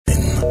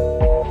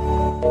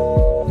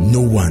No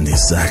one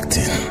is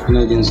acting.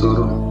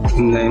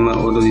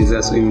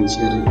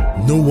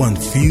 No one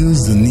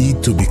feels the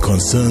need to be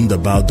concerned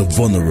about the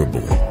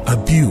vulnerable,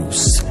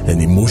 abused,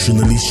 and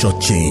emotionally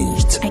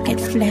shortchanged. I get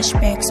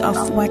flashbacks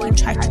of what he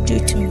tried to do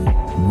to me.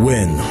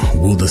 When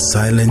will the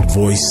silent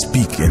voice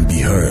speak and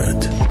be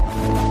heard?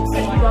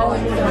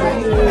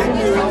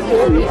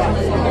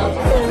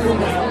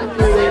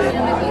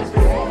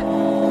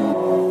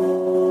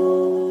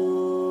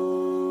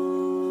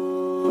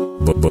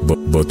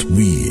 But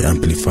we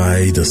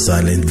amplify the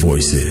silent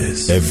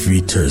voices every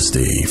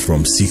Thursday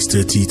from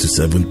 6:30 to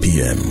 7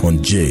 p.m. on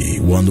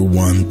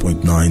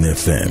J101.9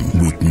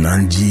 FM with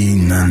Nanji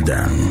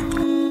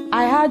Nandang.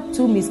 I had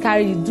 2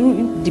 miscarriages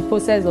during the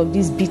process of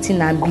this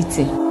beating and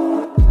beating.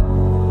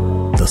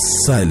 The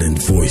silent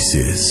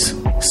voices.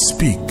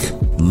 Speak,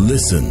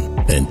 listen,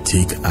 and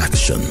take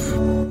action.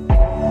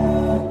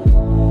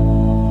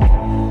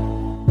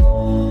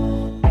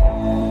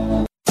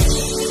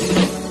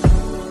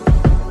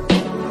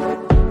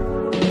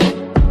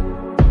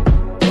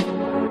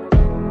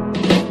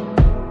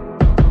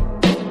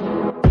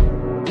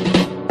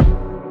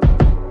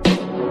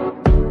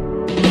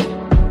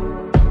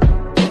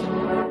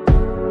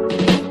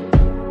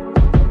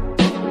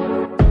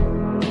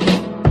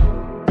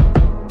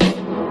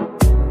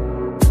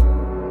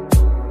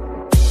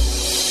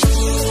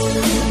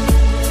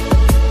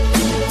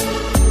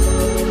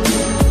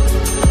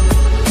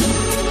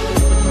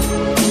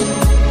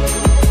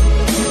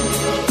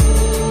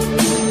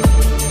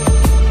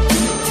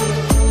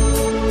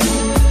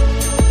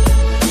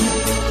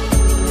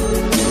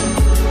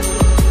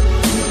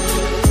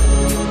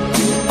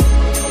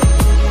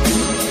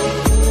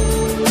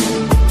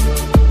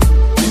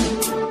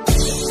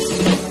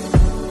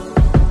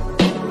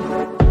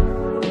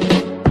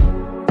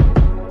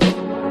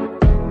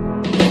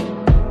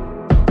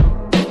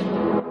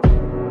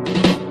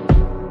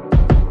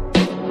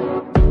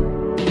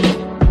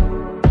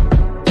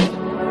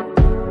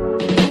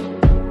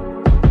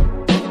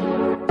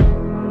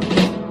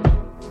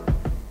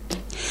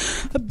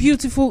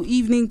 Beautiful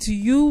evening to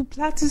you,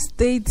 Plateau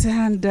State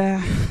and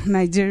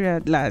Nigeria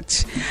at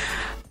large.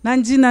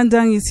 Nanji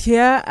Nandang is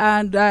here,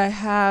 and I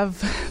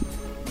have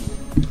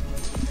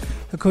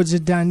Coach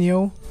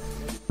Daniel.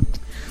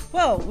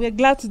 Well, we're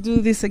glad to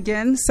do this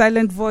again.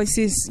 Silent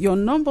Voices, your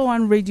number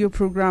one radio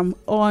program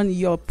on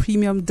your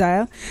premium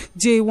dial,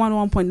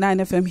 J101.9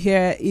 FM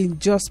here in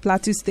Just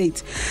Plateau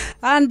State.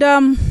 And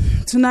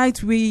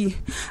tonight we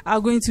are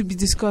going to be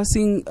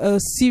discussing a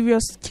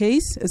serious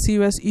case, a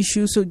serious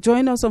issue. So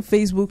join us on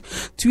Facebook,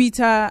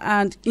 Twitter,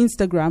 and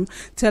Instagram.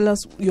 Tell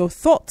us your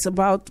thoughts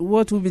about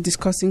what we'll be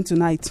discussing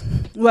tonight.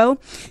 Well,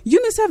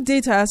 UNICEF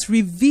data has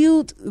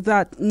revealed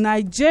that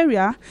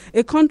Nigeria,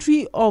 a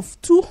country of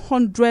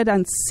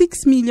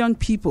 206 million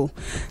people,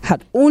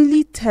 had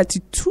only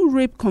 32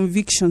 rape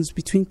convictions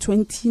between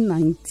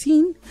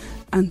 2019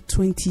 and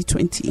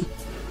 2020.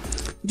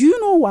 Do you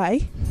know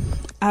why?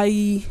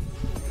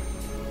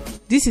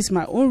 This is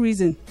my own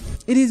reason.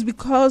 It is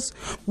because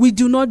we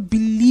do not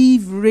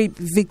believe rape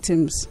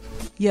victims.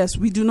 Yes,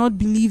 we do not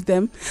believe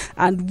them,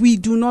 and we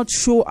do not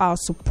show our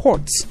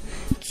support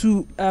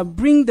to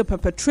bring the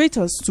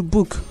perpetrators to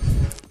book.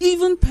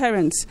 Even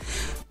parents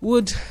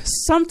would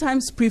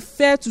sometimes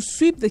prefer to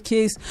sweep the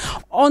case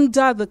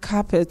under the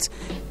carpet,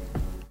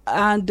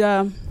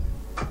 and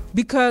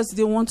because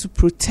they want to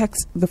protect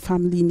the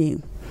family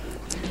name.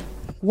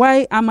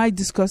 Why am I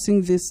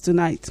discussing this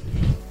tonight?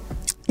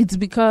 It's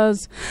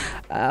because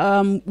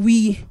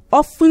we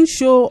often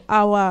show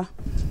our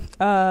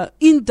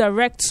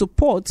indirect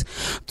support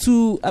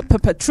to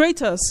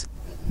perpetrators.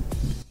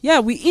 Yeah,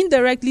 we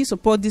indirectly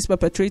support these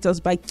perpetrators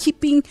by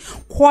keeping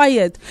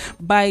quiet,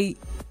 by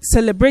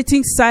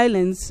celebrating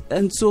silence,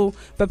 and so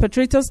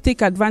perpetrators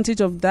take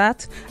advantage of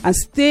that and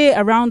stay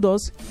around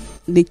us.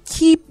 They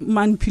keep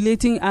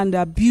manipulating and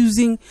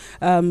abusing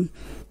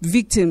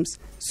victims.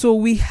 So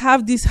we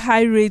have these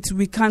high rates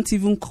we can't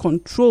even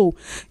control.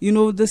 You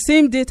know, the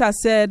same data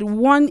said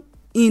 1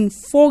 in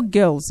 4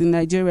 girls in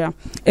Nigeria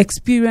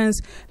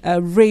experience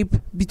rape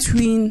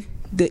between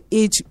the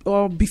age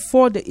or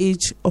before the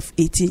age of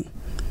 18.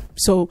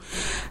 So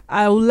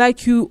I would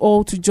like you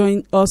all to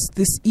join us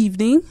this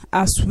evening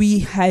as we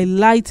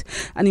highlight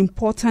an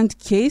important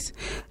case.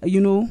 You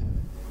know,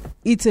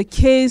 it's a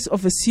case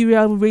of a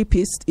serial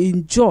rapist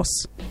in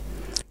Jos.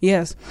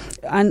 Yes,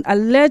 an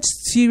alleged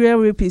serial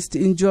rapist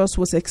in Jos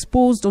was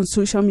exposed on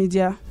social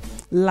media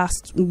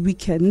last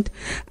weekend,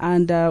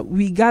 and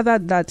we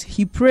gathered that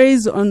he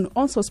preys on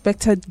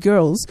unsuspected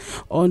girls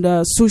on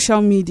social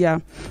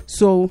media.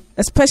 So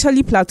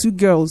especially Plateau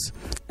girls,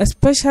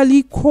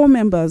 especially core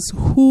members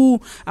who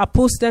are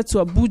posted to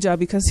Abuja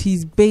because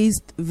he's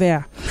based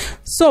there.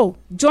 So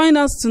join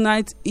us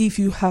tonight if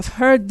you have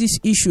heard this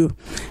issue.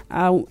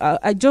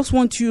 I just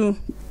want you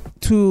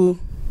to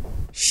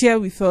share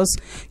with us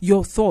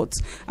your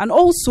thoughts. And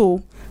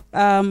also,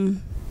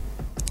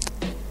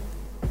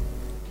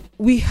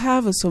 we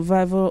have a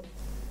survivor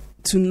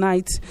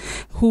tonight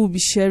who will be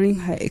sharing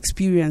her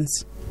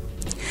experience.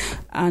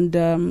 And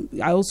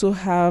I also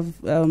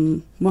have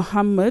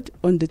Mohammed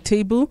on the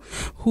table,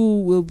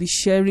 who will be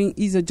sharing.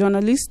 He's a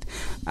journalist,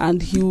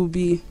 and he will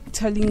be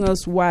telling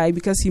us why,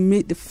 because he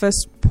made the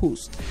first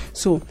post.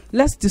 So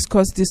let's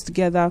discuss this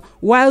together.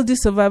 While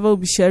this survivor will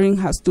be sharing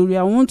her story,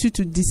 I want you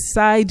to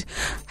decide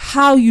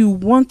how you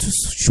want to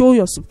show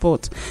your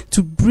support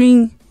to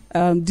bring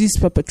this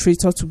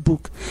perpetrator to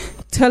book.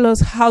 Tell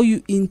us how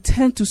you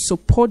intend to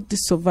support the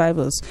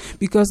survivors,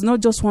 because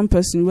not just one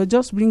person. We're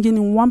just bringing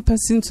in one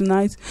person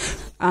tonight,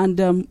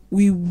 and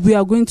we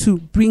are going to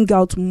bring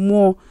out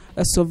more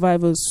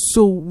survivors.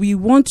 So we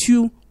want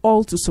you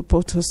all to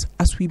support us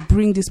as we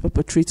bring this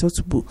perpetrator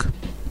to book.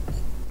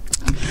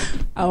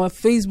 Our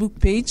Facebook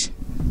page.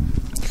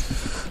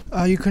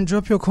 You can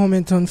drop your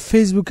comment on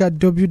Facebook at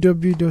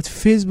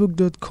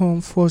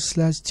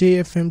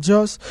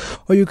www.facebook.com/JFMJoss,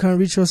 or you can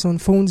reach us on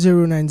phone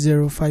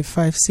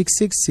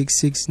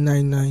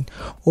 090-5566-6699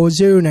 or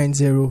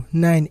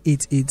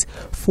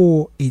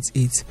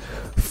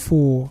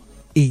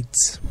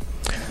 090-988-48848.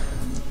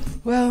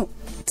 Well,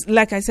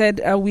 like I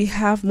said, we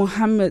have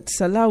Mohammed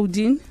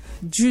Salahuddin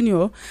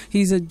Jr.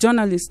 He's a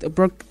journalist, a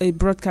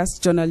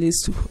broadcast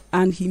journalist,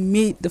 and he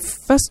made the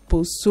first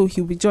post. So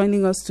he'll be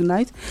joining us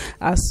tonight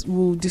as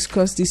we'll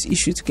discuss this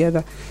issue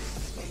together.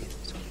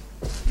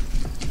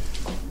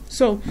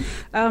 So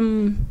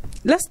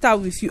let's start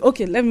with you.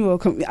 Okay, let me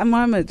welcome you.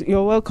 Mohammed,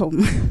 you're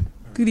welcome.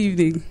 Good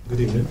evening. Good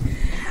evening.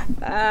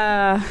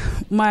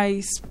 My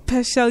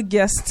special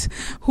guest,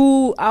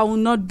 who I will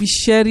not be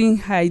sharing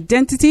her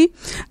identity,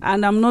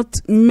 and I'm not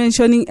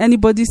mentioning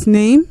anybody's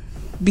name,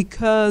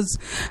 because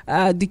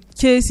the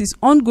case is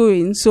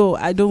ongoing, so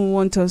I don't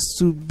want us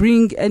to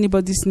bring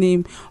anybody's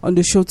name on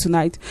the show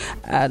tonight.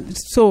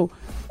 So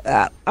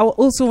I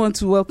also want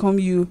to welcome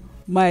you,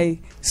 my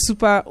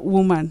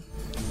superwoman.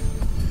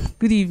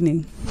 Good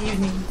evening. Good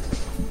evening.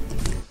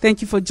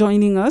 Thank you for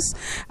joining us.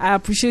 I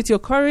appreciate your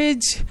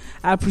courage.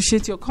 I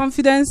appreciate your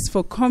confidence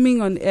for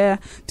coming on air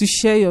to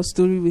share your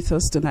story with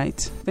us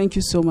tonight. Thank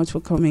you so much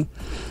for coming.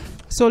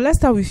 So let's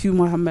start with you,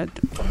 Mohammed.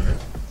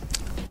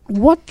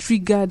 What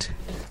triggered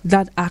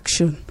that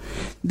action,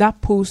 that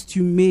post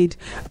you made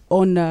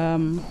on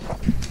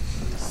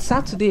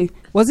Saturday?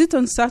 Was it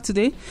on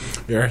Saturday?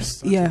 Yes.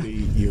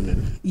 Saturday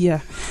evening.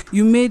 Yeah.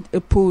 You made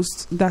a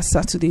post that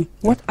Saturday.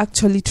 What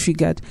actually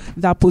triggered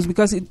that post?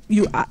 Because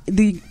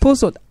the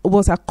post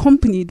was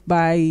accompanied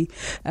by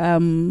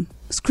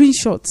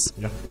screenshots.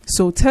 Yeah.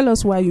 So tell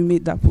us why you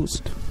made that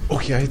post.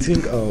 Okay, I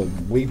think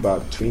way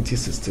back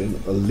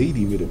 2016, a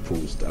lady made a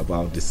post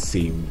about the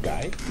same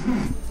guy.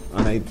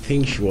 And I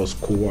think she was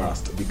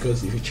coerced,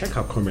 because if you check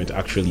her comment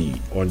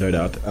actually under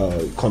that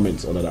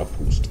comments under that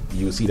post,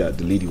 you'll see that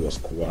the lady was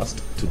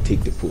coerced to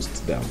take the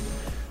post down.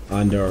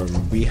 And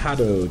we had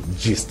a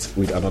gist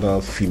with another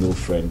female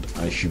friend,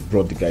 and she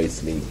brought the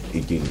guy's name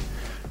again.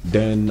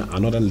 Then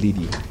another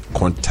lady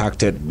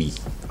contacted me,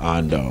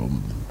 and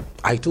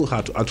I told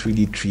her to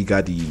actually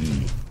trigger the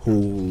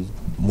whole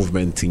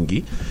movement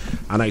thingy,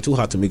 and I told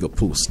her to make a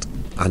post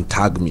and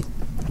tag me,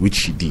 which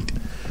she did.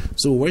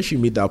 So when she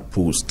made that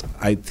post,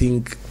 I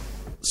think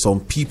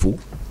some people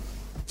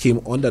came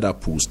under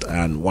that post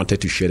and wanted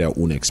to share their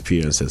own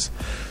experiences.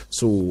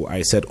 So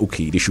I said,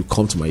 okay, they should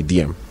come to my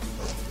DM.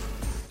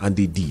 And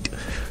they did.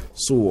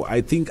 So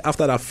I think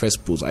after that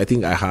first post, I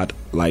think I had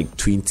like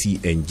 20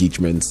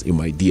 engagements in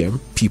my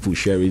DM, people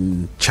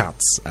sharing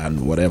chats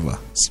and whatever,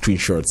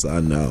 screenshots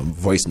and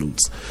voice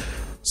notes.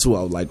 So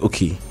I was like,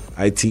 okay,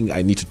 I think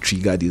I need to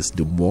trigger this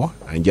the more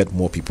and get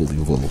more people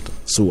involved.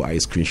 So I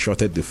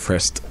screenshotted the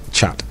first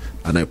chat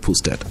and I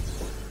posted,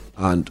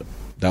 and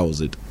that was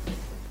it.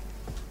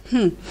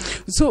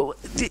 So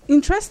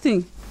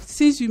interesting.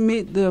 Since you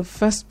made the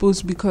first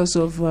post because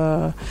of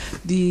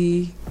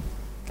the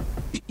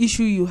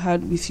issue you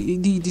had with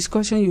the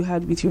discussion you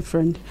had with your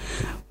friend,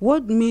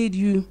 what made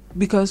you?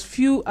 Because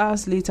few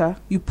hours later,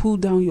 you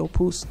pulled down your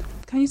post.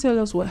 Can you tell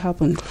us what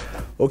happened?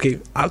 Okay,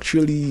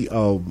 actually,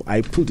 I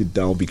put it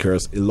down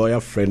because a lawyer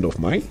friend of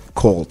mine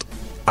called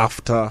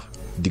after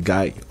the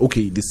guy.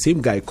 Okay, the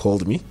same guy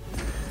called me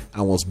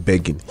and was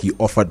begging. He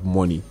offered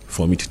money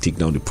for me to take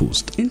down the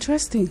post.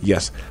 Interesting.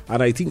 Yes,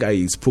 and I think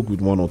I spoke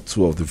with one or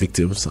two of the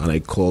victims, and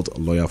I called a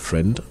lawyer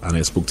friend and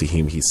I spoke to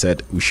him. He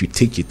said we should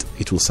take it.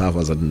 It will serve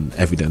as an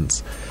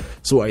evidence.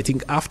 So I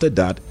think after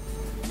that,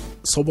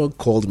 someone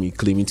called me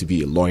claiming to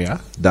be a lawyer,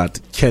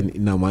 that Ken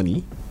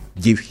Inamani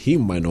gave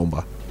him my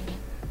number.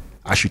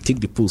 I should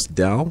take the post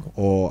down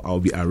or I'll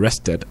be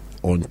arrested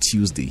on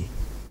Tuesday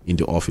in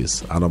the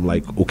office. And I'm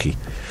like, okay.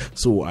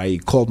 So I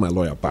called my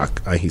lawyer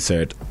back and he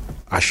said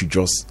I should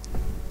just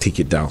take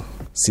it down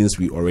since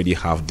we already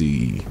have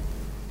the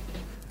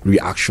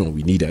reaction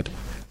we needed,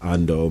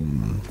 and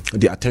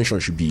the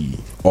attention should be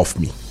off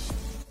me.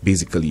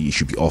 Basically, it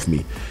should be off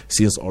me,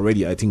 since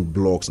already I think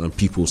blogs and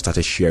people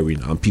started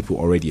sharing and people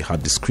already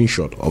had the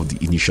screenshot of the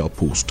initial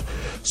post.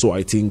 So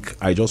I think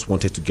I just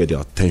wanted to get the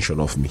attention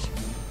off me.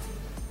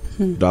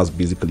 That's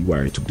basically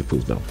why I took the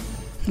post down.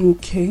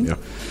 Okay. Yeah.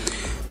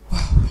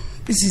 Wow,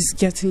 this is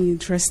getting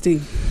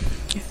interesting.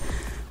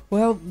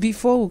 Well,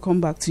 before we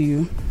come back to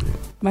you,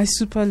 my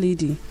super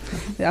lady,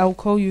 I'll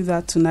call you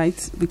that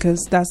tonight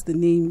because that's the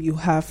name you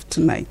have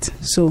tonight.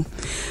 So,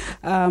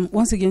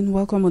 once again,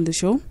 welcome on the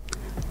show.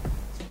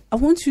 I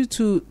want you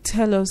to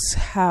tell us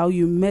how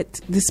you met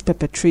this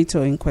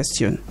perpetrator in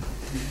question.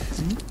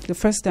 The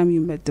first time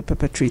you met the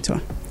perpetrator.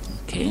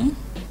 Okay.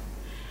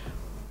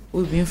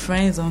 We've been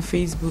friends on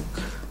Facebook.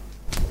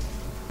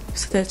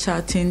 Started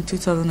chatting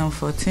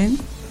 2014.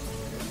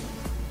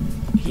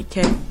 He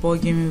kept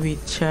bugging me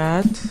with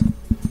chat,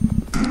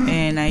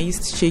 and I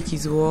used to check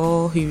his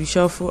wall. He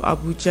reshuffled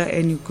Abuja,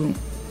 Enugu.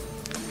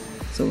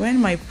 So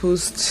when my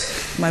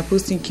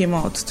posting came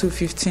out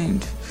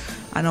 2/15,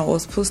 and I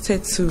was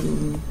posted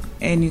to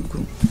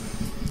Enugu.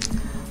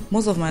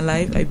 Most of my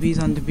life I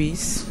based on the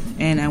base,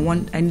 and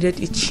I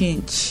needed a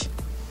change.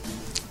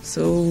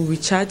 So we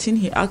chatting.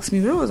 He asked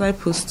me where was I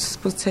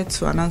posted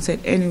to, and I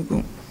said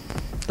Enugu.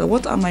 So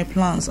what are my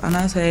plans? And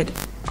I said,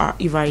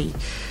 if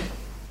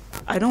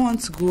I don't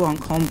want to go and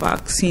come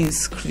back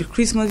since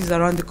Christmas is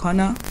around the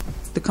corner.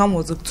 The camp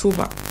was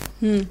October.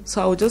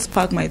 So I would just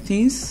pack my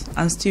things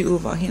and stay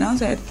over. He now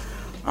said,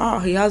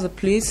 he has a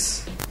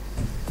place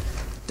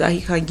that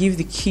he can give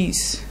the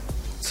keys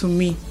to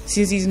me.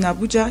 Since he's in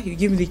Abuja, he'll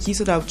give me the keys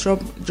so that I'll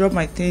drop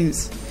my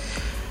things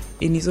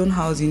in his own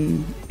house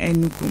in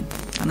Enugu.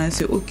 And I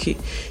said, okay.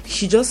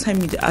 She just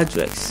sent me the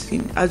address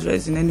in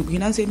Enugu. He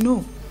now said,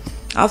 no,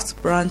 I have to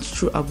branch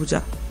through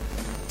Abuja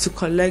to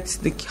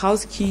collect the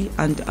house key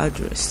and the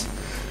address.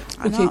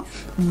 And okay,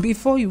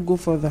 before you go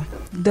further,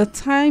 the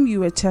time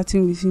you were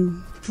chatting with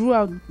him,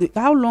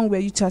 how long were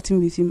you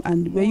chatting with him,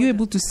 and were you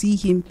able to see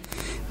him?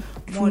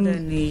 More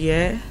than a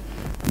year.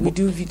 We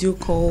do video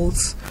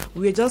calls.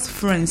 We were just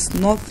friends,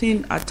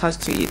 nothing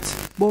attached to it.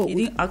 But he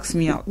didn't ask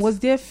me out. Was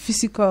there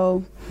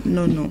physical?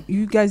 No.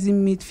 You guys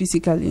didn't meet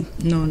physically?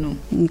 No.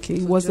 Okay,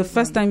 it was the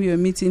first time you were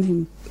meeting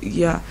him?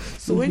 Yeah.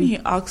 So when he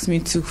asked me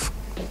to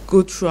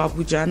go through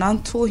Abuja, and I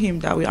told him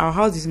that our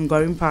house is in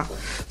Gwarimpa,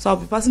 so I'll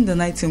be passing the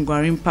night in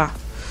Gwarimpa.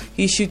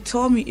 He should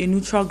tell me a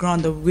neutral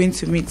ground that we're going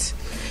to meet.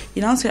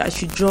 He now said I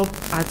should drop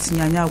at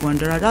Nyanya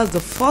Gwandara. That's the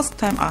first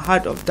time I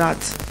heard of that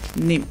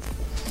name.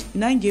 He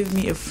now gave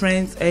me his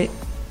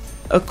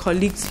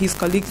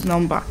colleague's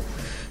number,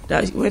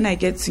 that when I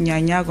get to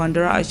Nyanya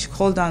Gwandara, I should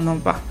call that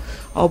number.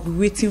 I'll be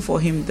waiting for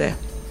him there.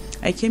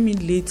 I came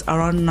in late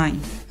around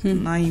 9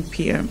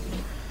 p.m.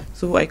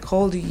 So I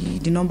called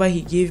the number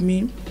he gave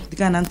me. The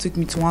guy now took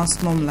me to one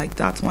slum like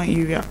that, one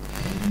area.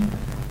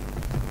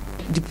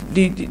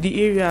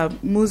 The area,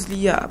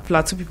 mostly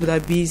Plateau people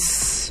that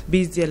based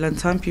there,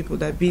 Lantern people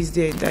that based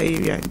there in that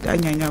area, in that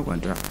Nyanya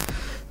Gwandara.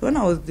 When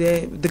I was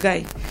there with the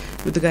guy,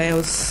 I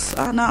was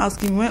now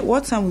asking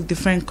what time will the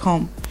friend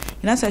come.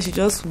 And I said I should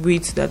just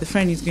wait that the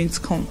friend is going to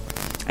come.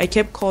 I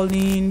kept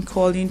calling,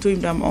 told him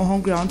that I'm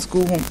hungry, I want to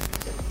go home.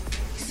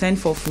 He sent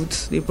for food.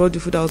 They brought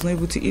the food I was not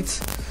able to eat.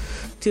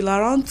 Till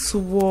around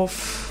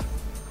 12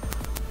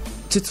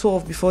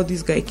 before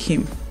this guy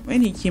came.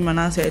 When he came and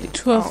I said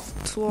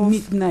 12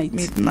 midnight.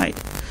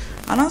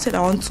 And I said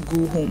I want to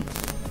go home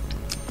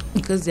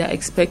because they are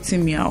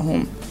expecting me at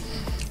home.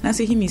 And I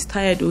said he's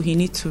tired or he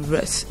needs to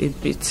rest a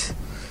bit.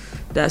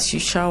 That she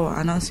shower.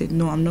 And I said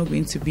no, I'm not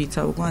going to beat.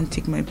 I will go and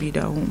take my bed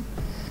at home.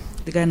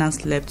 The guy now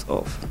slept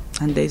off,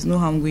 and there is no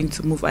how I'm going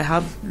to move. I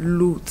have a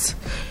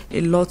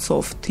lot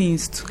of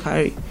things to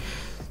carry.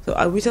 So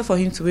I waited for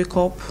him to wake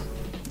up.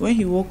 When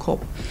he woke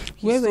up,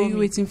 where were you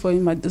waiting for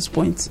him at this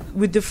point?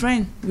 With the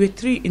friend. We were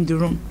 3 in the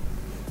room.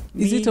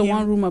 Is it a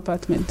one-room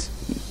apartment?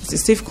 It's a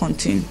safe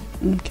contain.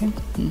 Okay.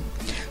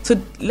 So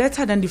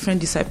later, then the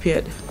friend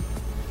disappeared.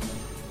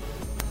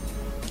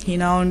 He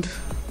now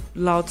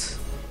loud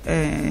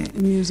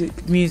music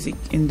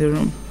in the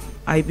room.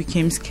 I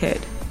became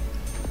scared.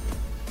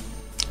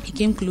 He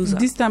came closer.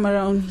 This time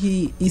around,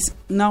 he is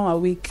now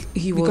awake.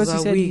 He was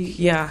awake.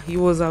 He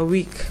was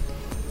awake.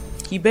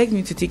 He begged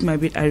me to take my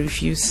bed. I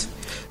refused.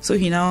 So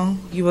he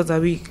was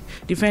awake.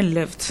 The friend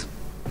left.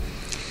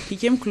 He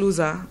came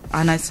closer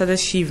and I started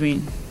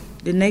shivering.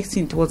 The next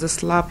thing was a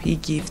slap he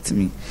gave to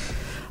me.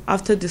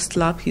 After the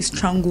slap, he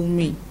strangled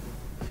me.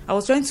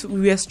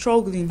 We were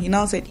struggling. He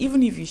now said,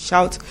 even if you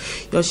shout,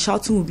 your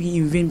shouting will be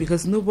in vain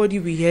because nobody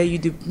will hear you.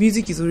 The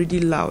music is already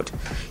loud.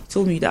 He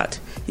told me that.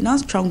 He now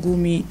strangled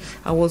me.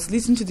 I was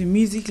listening to the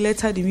music.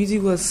 Later, the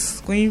music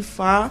was going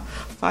farther.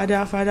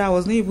 I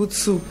was not able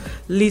to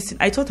listen.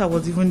 I thought I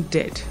was even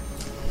dead.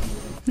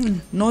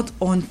 Not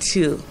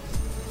until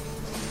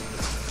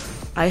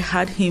I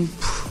had him.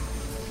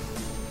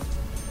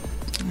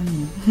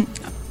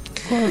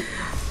 Well,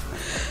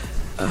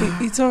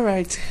 it's all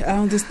right. I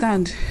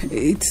understand.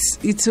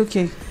 It's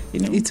okay.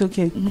 It's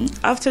okay.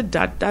 After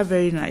that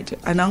very night,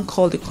 I now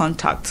called the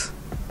contact.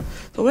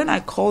 So when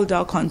I called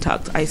that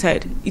contact, I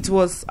said it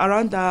was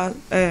around that,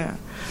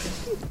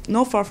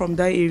 not far from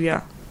that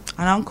area.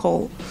 And I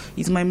called.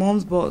 It's my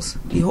mom's boss.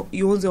 He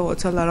owns a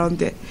hotel around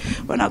there.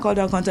 When I called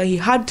that contact, he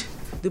had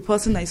the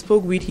person I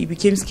spoke with. He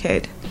became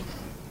scared.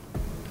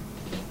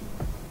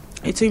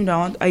 I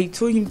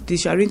told him they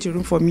should arrange a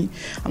room for me.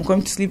 I'm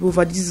coming to sleep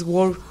over. This is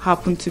what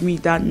happened to me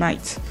that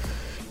night.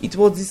 It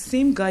was the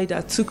same guy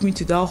that took me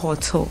to that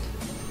hotel.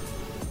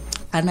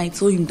 And I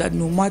told him that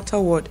no matter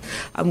what,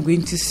 I'm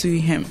going to sue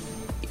him.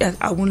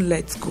 I won't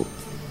let go.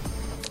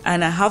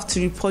 And I have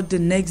to report the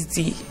next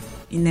day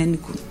in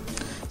Enugu.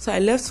 So I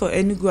left for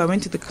Enugu. I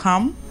went to the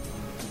camp.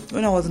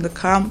 When I was in the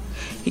camp,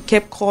 he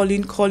kept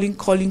calling.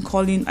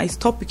 I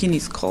stopped picking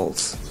his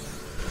calls.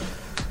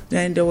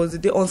 Then there was a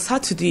day on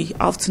Saturday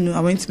afternoon, I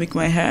went to make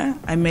my hair.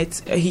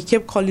 He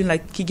kept calling,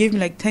 he gave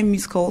me 10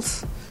 missed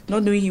calls,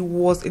 not knowing he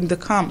was in the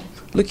camp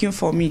looking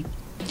for me.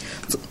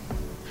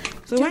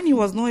 So when he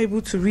was not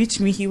able to reach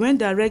me, he went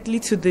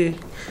directly to the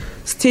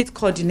state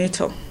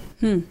coordinator.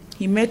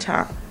 He met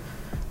her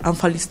and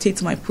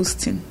felicitated my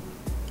posting.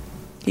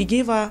 He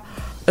gave her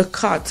a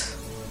card.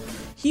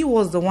 He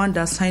was the one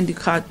that signed the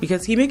card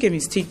because he made a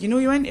mistake.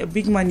 When a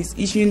big man is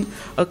issuing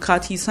a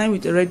card, he signed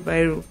with a red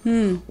biro.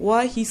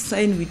 Why he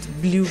signed with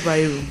blue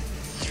biro?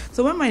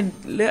 So when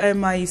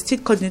my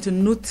state coordinator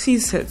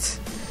noticed it,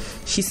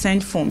 she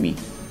sent for me.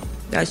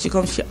 That she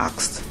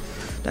asked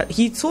that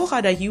he told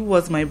her that he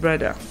was my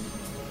brother.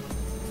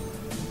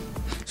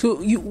 So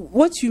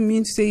what you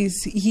mean to say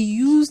is he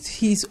used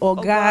his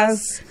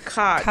Oga's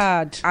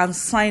card and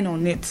signed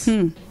on it.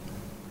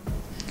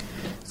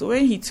 So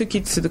when he took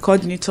it to the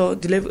coordinator,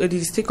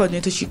 the state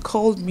coordinator, she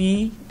called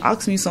me,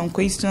 asked me some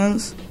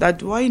questions. That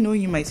do I know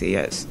him? I say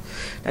yes.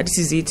 That this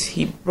is it.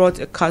 He brought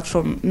a card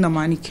from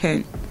Nnamani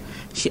Ken.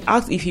 She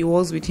asked if he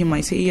was with him.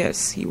 I say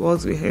yes, he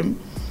was with him.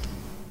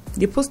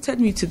 They posted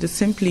me to the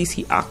same place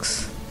he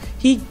asked.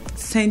 He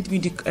sent me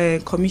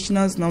the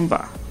commissioner's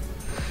number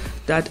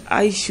that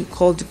I should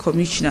call the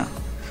commissioner.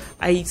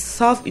 I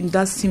serve in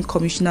that same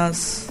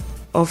commissioner's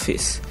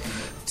office.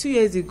 2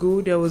 years ago,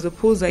 there was a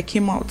post that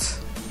came out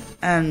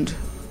and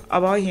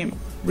about him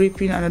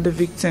raping another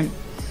victim.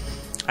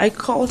 I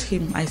called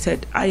him. I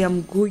said, I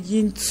am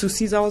going to,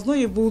 since I was not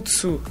able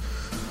to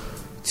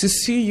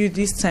sue you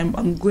this time,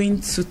 I'm going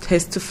to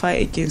testify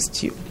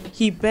against you.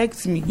 He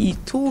begged me. He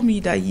told me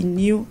that he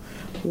knew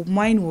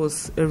mine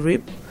was a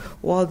rape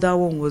while that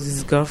one was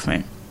his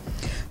girlfriend.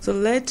 So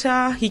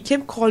later, he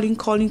kept calling,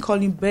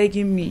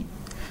 begging me.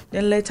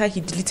 Then later,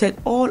 he deleted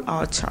all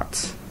our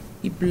chats.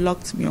 He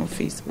blocked me on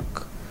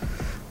Facebook.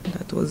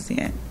 That was the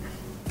end.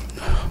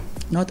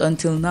 Not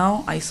until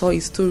now, I saw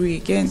his story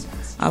again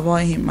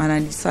about him, and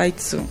I decided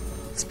to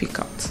speak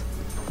out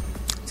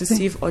to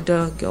save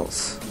other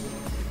girls.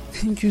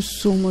 Thank you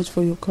so much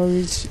for your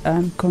courage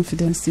and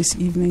confidence this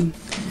evening.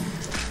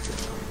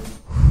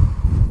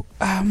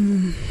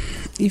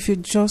 If you're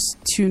just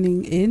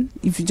tuning in,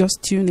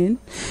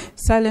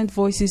 Silent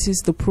Voices is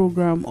the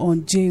program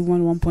on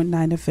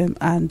J11.9 FM,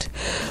 and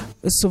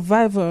a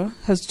survivor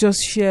has just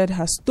shared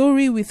her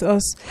story with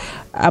us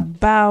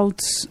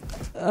about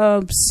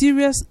a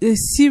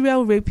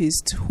serial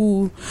rapist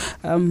who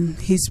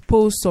his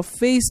posts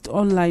surfaced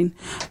online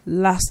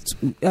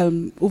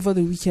over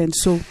the weekend.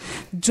 So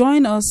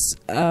join us,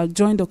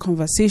 join the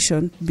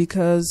conversation,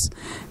 because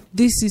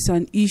this is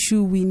an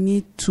issue we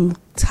need to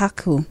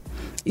tackle.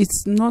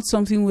 It's not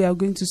something we are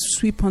going to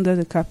sweep under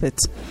the carpet.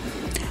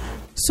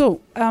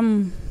 So,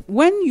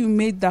 when you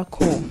made that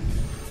call,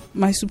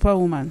 my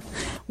superwoman,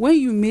 when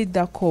you made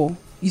that call,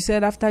 you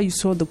said after you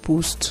saw the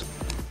post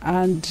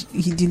and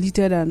he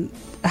deleted, and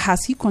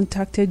has he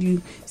contacted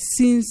you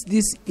since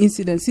this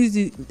incident, since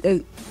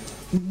the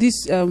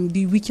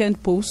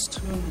weekend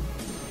post?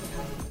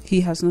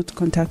 He has not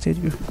contacted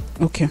you.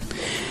 Okay.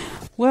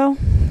 Well,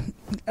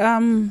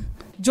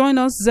 join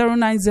us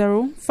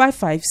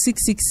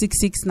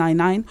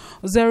 090-55666699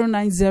 or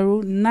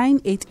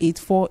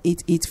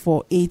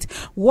 090-988-48848.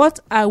 What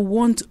I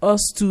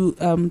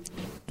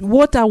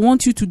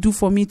want you to do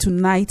for me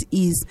tonight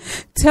is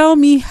tell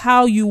me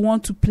how you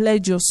want to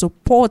pledge your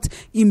support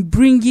in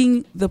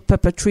bringing the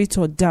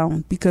perpetrator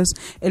down, because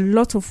a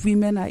lot of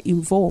women are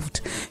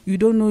involved. You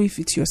don't know if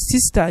it's your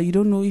sister, you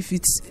don't know if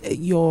it's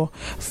your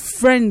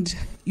friend,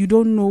 you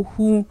don't know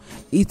who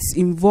it's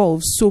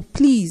involved. So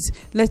please,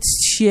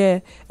 let's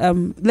share,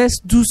 let's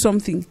do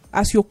something.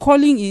 As you're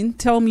calling in,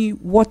 tell me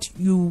what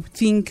you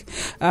think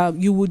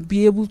you would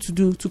be able to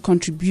do to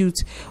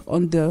contribute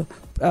on the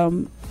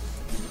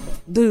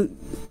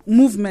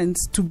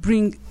movements to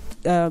bring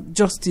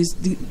justice,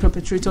 the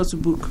perpetrator to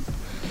book.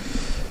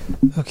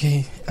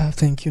 Okay,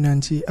 thank you,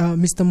 Nancy.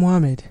 Mr.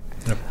 Mohammed,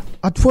 Yep.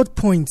 At what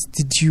point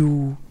did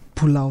you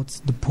pull out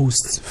the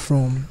posts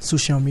from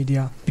social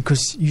media?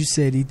 Because you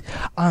said it.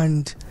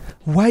 And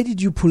why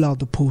did you pull out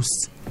the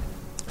posts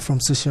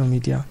from social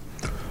media?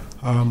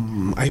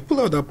 I pulled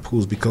out that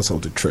post because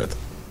of the threat.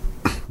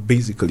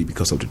 Basically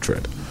because of the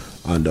threat.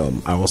 And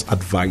I was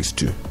advised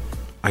to.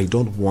 I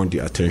don't want the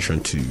attention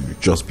to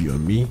just be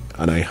on me,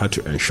 and I had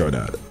to ensure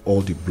that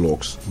all the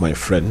blogs, my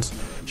friends,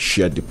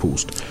 shared the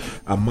post.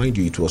 And mind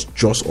you, it was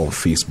just on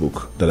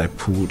Facebook that I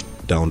pulled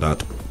down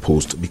that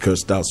post,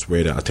 because that's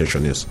where the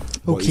attention is.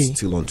 But Okay. it's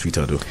still on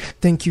Twitter though.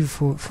 Thank you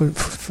for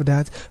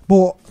that.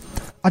 But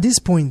at this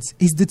point,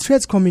 is the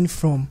threat coming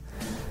from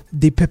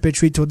the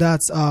perpetrator,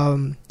 that's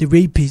the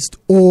rapist,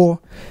 or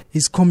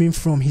is coming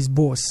from his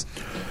boss?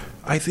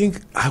 I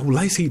think I would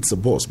like to say it's a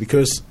boss,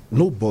 because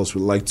no boss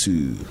would like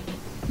to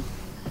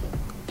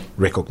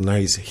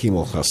recognize him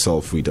or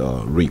herself with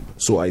rape.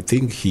 So I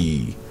think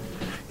the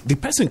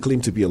person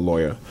claimed to be a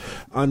lawyer,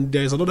 and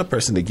there's another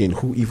person again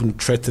who even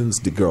threatens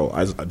the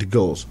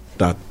girls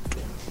that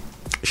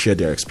share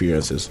their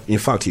experiences. In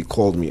fact, he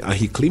called me and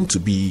he claimed to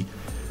be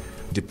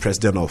the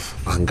president of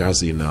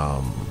Angas in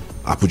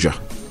Abuja.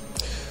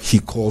 He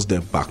calls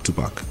them back to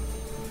back.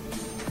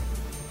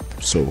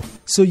 So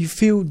you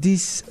feel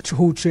this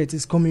whole threat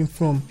is coming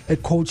from a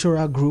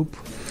cultural group,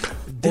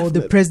 or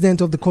the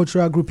president of the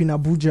cultural group in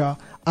Abuja,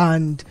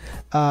 and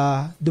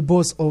the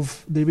boss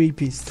of the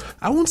rapist?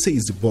 I won't say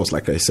it's the boss,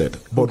 like I said,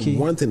 but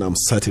one thing I'm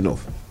certain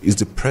of is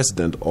the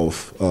president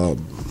of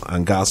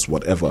Angas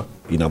whatever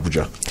in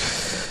Abuja.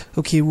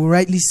 Okay, we'll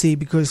rightly say,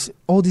 because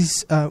all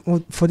this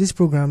for this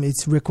program,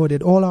 it's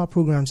recorded. All our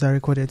programs are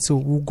recorded, so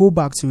we'll go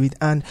back to it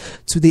and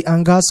to the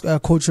Angas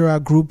cultural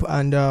group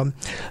and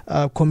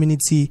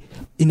community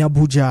in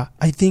Abuja.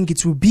 I think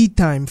it will be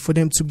time for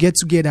them to get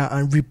together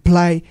and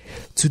reply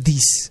to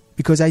this,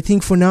 because I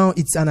think for now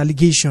it's an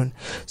allegation.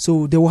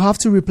 So they will have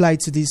to reply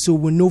to this, so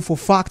we'll know for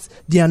fact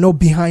they are not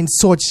behind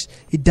such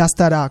a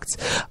dastard act.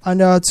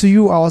 And to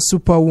you, our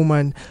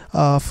superwoman,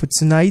 for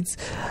tonight,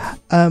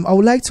 I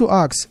would like to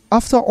ask,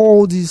 after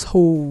all this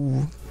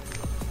whole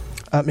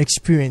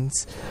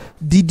experience,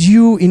 did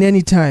you in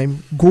any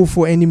time go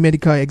for any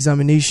medical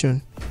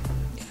examination?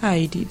 Yeah,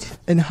 I did.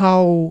 And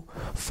how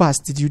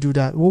fast did you do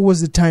that? What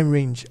was the time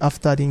range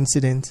after the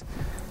incident?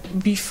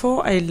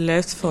 Before I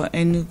left for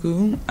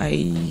Enugu,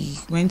 I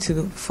went to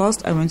the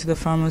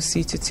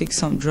pharmacy to take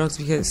some drugs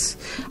because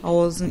I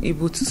wasn't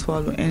able to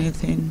swallow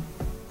anything.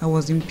 I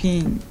was in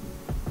pain.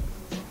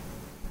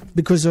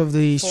 Because of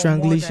the for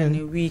strangulation? More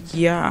than a week,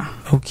 yeah.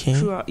 Okay.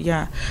 Throughout,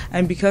 yeah.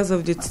 And because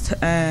of the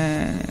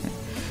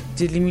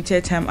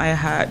limited time I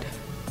had,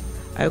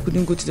 I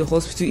couldn't go to the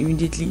hospital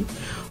immediately.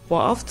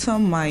 But after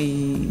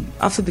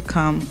the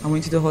camp, I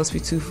went to the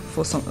hospital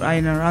for I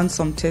ran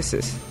some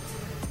tests.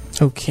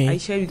 Okay. I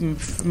shared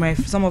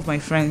with some of my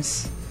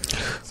friends.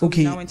 So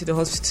okay. We now went to the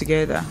hospital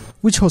together.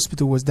 Which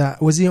hospital was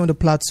that? Was it on the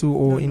Plateau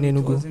or in Enugu?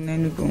 It was in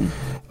Enugu.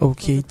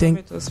 Okay,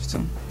 private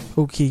hospital.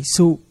 Okay,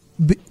 so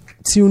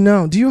till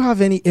now, do you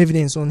have any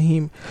evidence on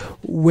him,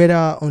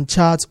 whether on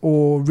chat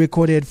or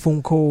recorded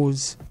phone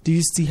calls? Do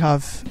you still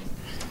have?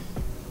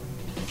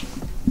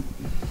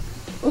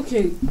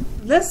 Okay,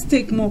 let's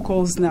take more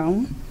calls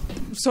now.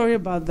 Sorry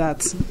about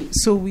that,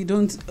 so we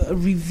don't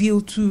reveal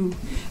too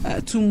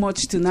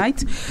much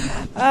tonight.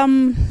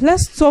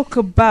 Let's talk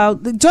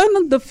about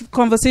join the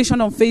conversation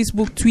on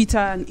Facebook, Twitter,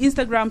 and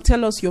Instagram.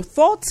 Tell us your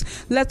thoughts.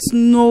 Let's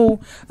know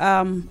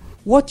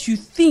what you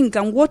think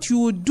and what you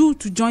would do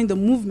to join the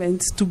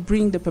movement to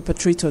bring the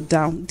perpetrator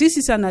down. This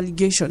is an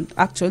allegation,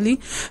 actually.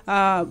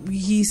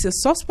 He's a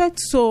suspect,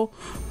 so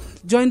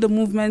join the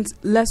movement.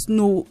 Let's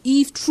know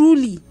if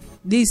truly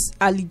this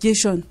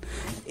allegation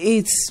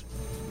is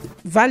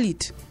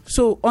valid.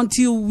 So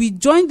until we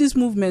join this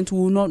movement, we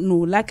will not know.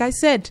 Like I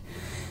said,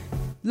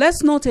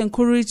 let's not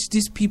encourage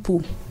these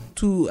people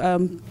to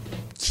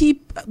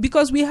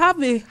because we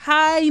have a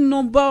high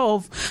number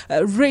of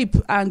rape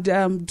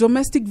and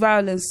domestic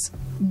violence.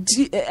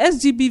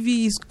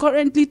 SGBV is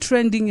currently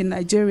trending in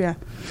Nigeria.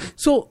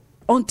 So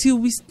until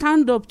we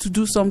stand up to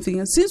do something,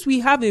 and since we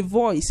have a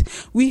voice,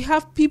 we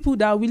have people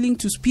that are willing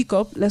to speak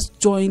up, let's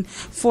join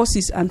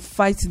forces and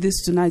fight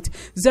this tonight.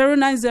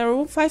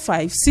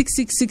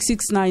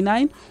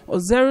 09055666699 or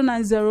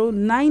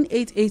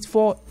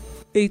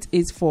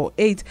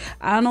 09098848848.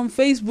 And on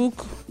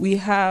Facebook, we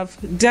have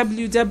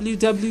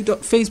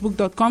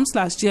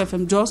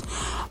www.facebook.com/JFMJoss,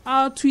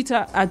 our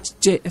Twitter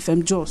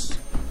 @JFMJoss.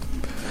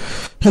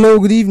 Hello,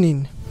 good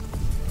evening.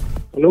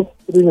 Hello,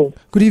 good evening.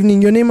 Good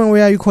evening. Your name and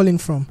where are you calling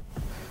from?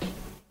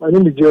 My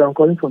name is Jerry. I'm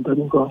calling from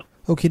Tadinka.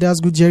 Okay, that's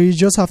good, Jerry. You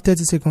just have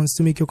 30 seconds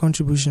to make your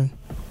contribution.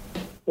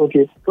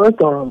 Okay, first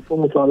and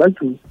foremost, I'd like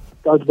to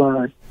start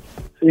by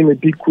saying a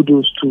big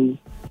kudos to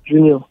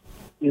Junior.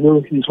 You know,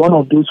 he's one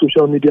of those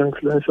social media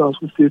influencers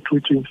who stay true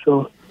to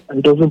himself and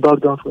he doesn't back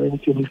down for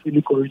anything. He's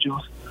really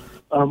courageous.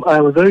 I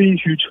am a very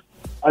huge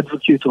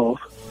advocate of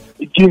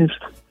against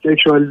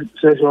sexual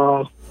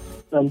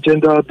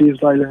gender-based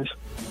violence,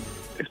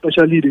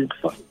 especially the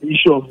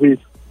issue of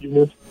rape, you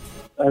know.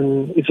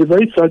 And it's a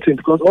very sad thing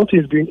because all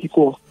things being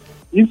equal,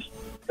 if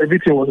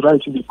everything was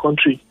right in the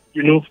country,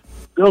 you know,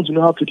 girls do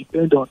not have to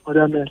depend on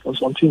other men for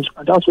some things,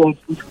 and that's what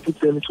puts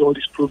them into all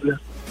these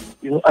problems,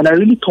 you know. And I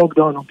really talk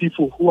down on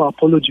people who are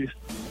apologists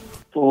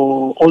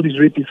for all these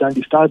rapists, and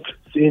they start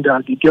saying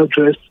that the girl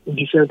dressed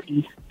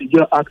indecently, the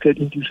girl acted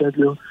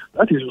indecently.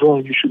 That is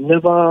wrong. You should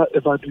never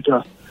ever do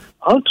that.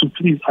 I want to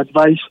please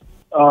advise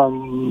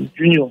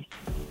Junior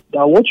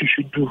that what you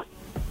should do,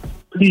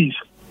 please,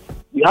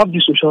 we have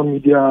this social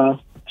media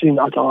thing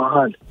at our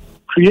hand.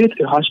 Create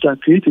a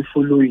hashtag, create a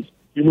following,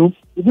 you know,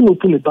 even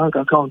open a bank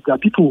account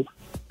that people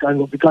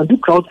we can do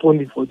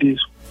crowdfunding for this.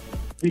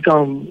 We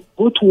can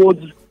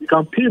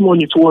pay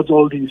money towards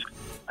all this,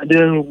 and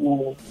then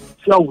we'll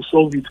see how we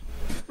solve it.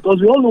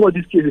 Because we all know what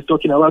this case is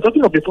talking about. We're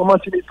talking of a former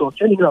senator,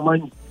 Kenny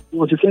Ramani, He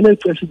was a Senate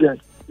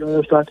president. You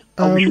understand?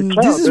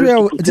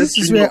 This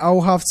is where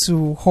I'll have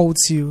to halt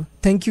you.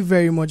 Thank you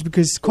very much,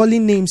 because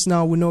calling names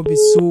now will not be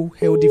so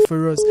healthy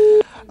for us.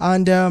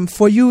 And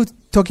for you,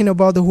 talking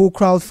about the whole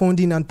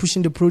crowdfunding and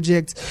pushing the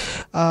project,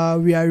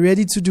 we are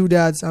ready to do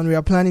that, and we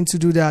are planning to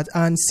do that.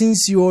 And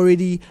since you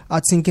already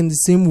are thinking the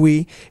same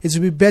way, it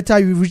will be better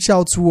you reach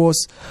out to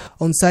us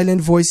on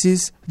Silent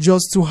Voices,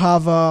 just to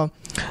have a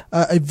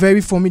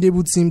very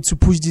formidable team to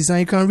push this.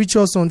 And you can reach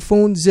us on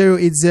phone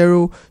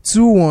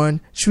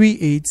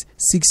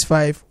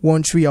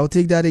 080-2138-6513. I'll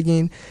take that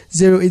again,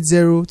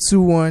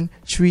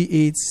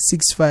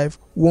 080-2138-6513.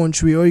 Or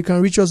you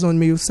can reach us on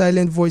mail,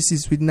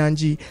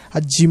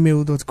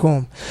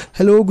 silentvoiceswithnanji@gmail.com.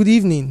 Hello, good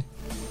evening.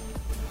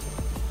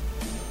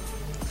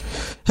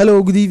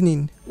 Hello, good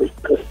evening.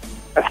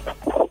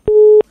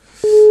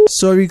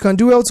 Sorry, you can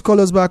do well to call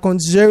us back on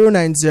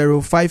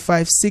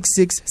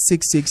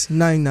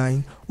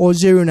 090-5566-6699 or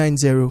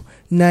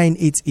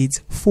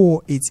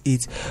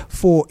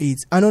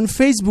 090-988-48848. And on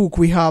Facebook,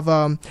 we have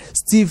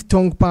Steve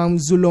Tongpam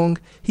Zulong.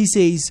 He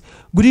says,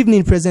 "Good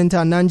evening,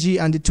 presenter Nanji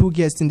and the two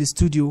guests in the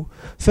studio.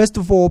 First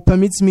of all,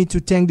 permits me to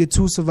thank the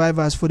two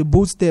survivors for the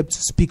bold step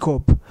to speak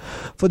up.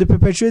 For the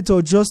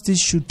perpetrator, justice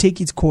should take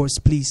its course,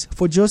 please.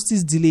 For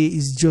justice delay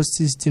is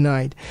justice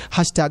denied.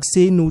 Hashtag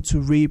say no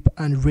to rape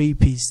and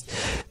rapists."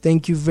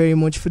 Thank you very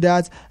much for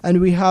that. And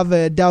we have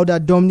Dauda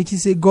Dominic. He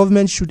said,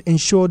 "Government should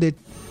ensure that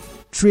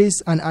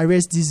trace and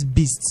arrest these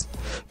beasts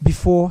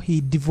before he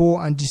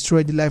devour and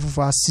destroy the life of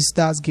our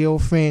sisters,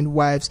 girlfriend,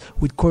 wives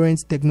with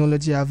current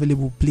technology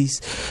available, please."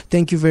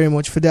 Thank you very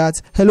much for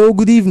that. Hello,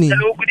 good evening.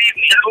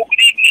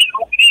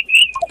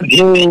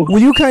 Hello.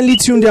 Will you kindly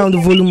tune down the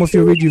volume of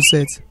your radio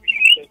set?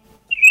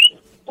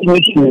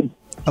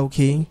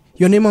 Okay.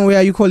 Your name and where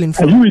are you calling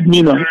from? Are you with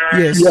me now?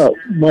 Yes. Yeah,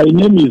 my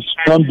name is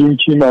Sam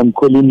Dunkin. I'm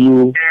calling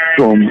you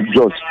from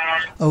Jos.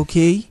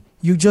 Okay.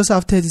 You just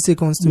have 30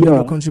 seconds to make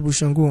your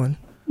contribution. Go on.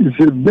 It's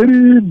a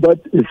very bad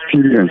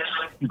experience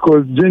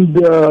because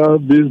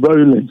gender-based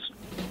violence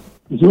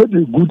is not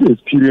a good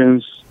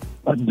experience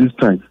at this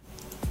time.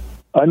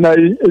 And I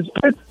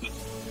expect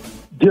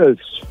girls,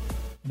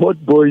 both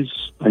boys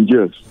and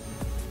girls,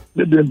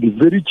 let them be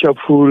very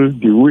careful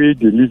the way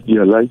they live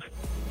their life,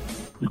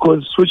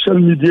 because social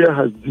media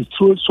has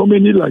destroyed so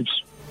many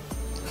lives.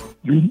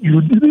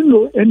 You didn't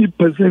know any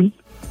person,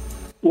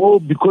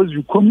 or because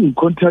you come in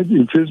contact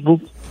in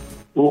Facebook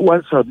or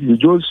WhatsApp, you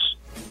just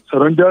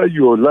surrender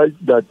your life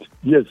that,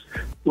 yes,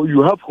 or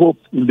you have hope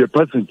in the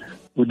person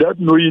without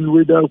knowing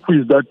whether who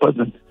is that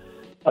person.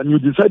 And you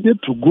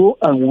decided to go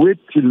and wait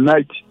till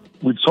night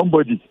with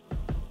somebody.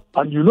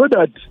 And you know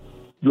that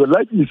your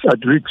life is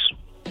at risk.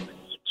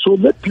 So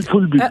let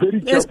people be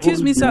very careful.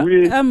 Excuse me, sir.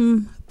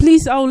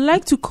 Please, I would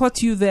like to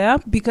cut you there,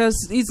 because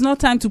it's not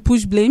time to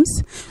push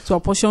blames, to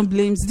apportion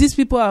blames. These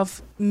people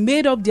have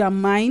made up their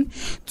mind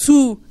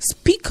to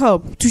speak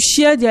up, to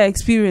share their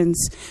experience.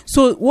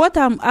 So what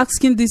I'm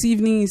asking this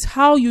evening is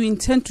how you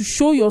intend to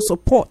show your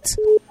support,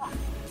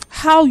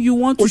 how you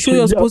want to show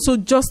your support so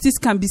justice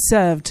can be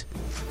served.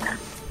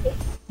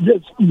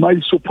 Yes,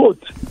 my support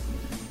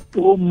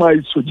or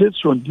my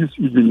suggestion this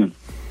evening,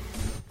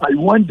 I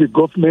want the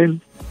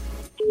government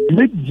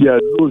make their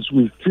laws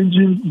with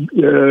stringent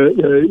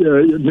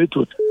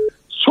method,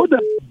 so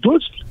that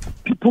those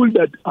people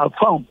that are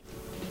found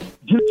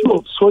guilty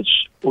of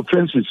such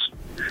offences,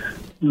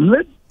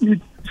 let it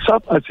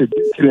serve as a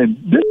deterrent.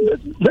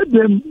 Let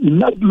them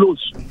enact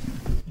laws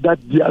that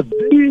they are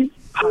very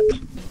hard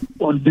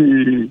on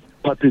the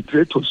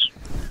perpetrators,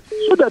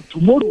 so that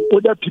tomorrow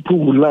other people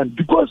will learn.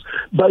 Because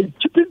by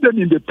keeping them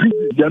in the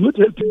prison, they are not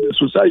helping the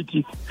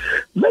society.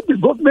 Let the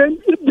government,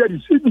 if there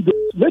is evidence,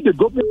 let the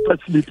government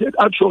facilitate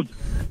action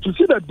to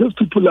see that those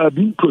people are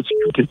being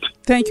prosecuted.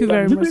 Thank you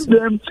very much. Leaving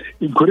them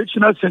in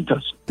correctional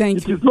centers.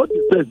 Thank you. It is not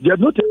the best. They are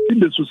not helping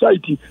the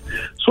society.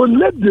 So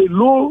let the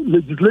law,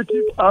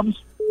 legislative arms,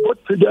 both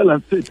federal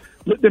and state,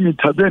 let them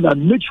intervene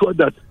and make sure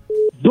that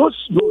those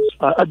laws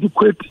are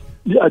adequately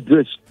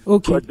addressed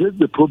to address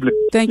the problem.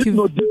 Thank you. If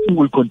not, this thing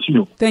will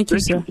continue. Thank you,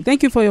 sir.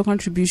 Thank you for your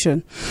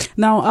contribution.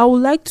 Now, I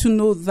would like to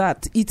know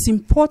that it's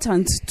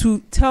important to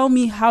tell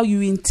me how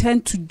you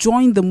intend to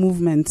join the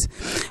movement.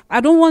 I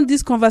don't want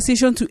this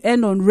conversation to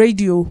end on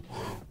radio,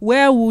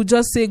 where we'll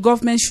just say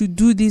government should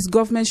do this,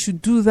 government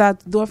should do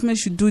that, government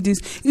should do this.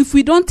 If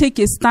we don't take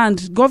a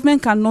stand,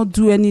 government cannot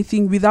do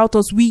anything without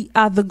us. We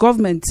are the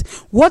government.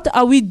 What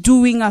are we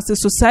doing as a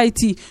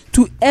society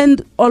to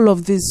end all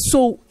of this?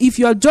 So if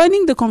you are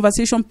joining the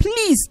conversation,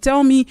 please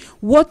tell me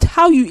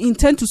how you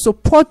intend to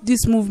support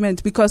this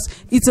movement, because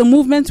it's a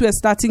movement we're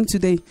starting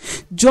today.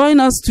 Join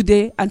us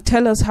today and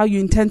tell us how you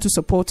intend to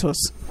support us.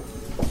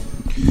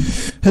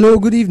 Hello,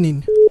 good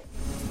evening.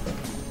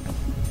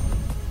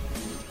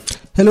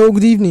 Hello,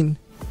 good evening.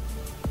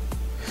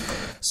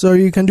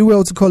 Sorry, you can do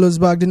well to call us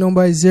back. The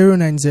number is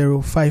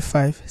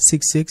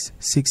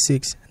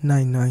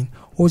 090-5566-6699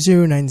 or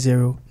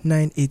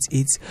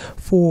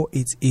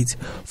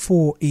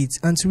 090-988-48848.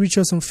 And to reach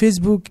us on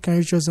Facebook, you can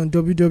reach us on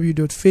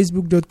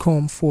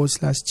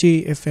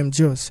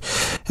www.facebook.com/JFMJoss.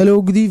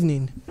 Hello, good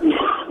evening.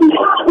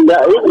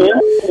 Yeah, evening.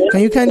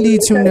 Can you kindly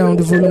tune down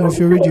the volume of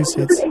your radio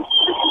set?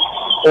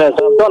 Yes,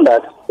 I've done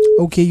that.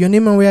 Okay, your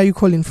name and where are you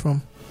calling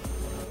from?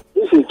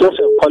 This is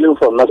Joseph calling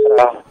from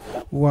Nasarawa.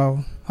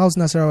 Wow. How's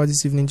Nasarawa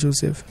this evening,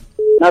 Joseph?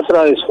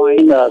 Nasarawa is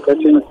fine,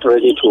 getting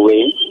ready to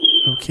win.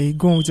 Okay,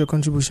 go on with your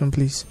contribution,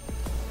 please.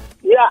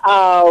 Yeah,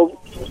 the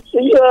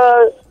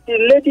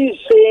lady is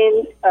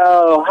saying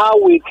how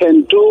we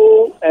can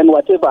do and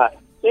whatever.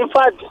 In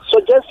fact,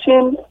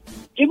 suggesting,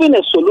 giving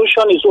a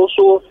solution is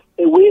also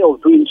a way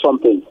of doing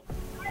something.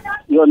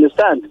 You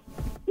understand?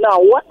 Now,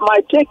 what my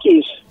take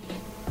is,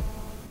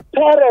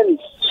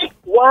 parents,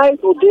 why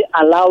do they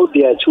allow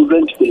their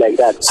children to be like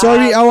that?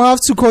 Sorry, I will have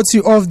to cut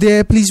you off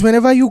there. Please,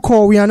 whenever you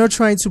call, we are not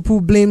trying to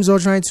put blames or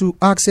trying to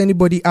ask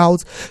anybody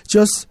out.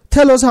 Just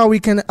tell us how we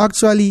can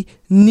actually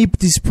nip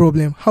this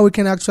problem, how we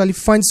can actually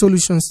find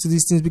solutions to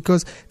these things,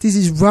 because this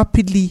is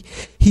rapidly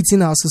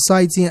hitting our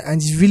society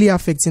and is really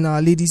affecting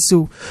our ladies.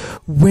 So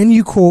when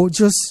you call,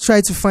 just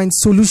try to find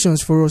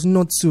solutions for us,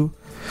 not to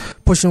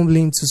portion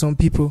blame to some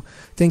people.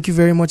 Thank you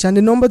very much. And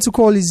the number to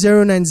call is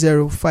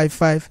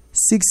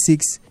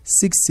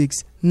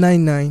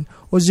 090-5566-6699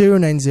 or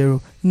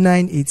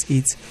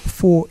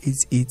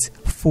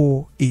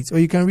 090-988-48848. Or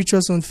you can reach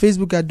us on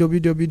Facebook at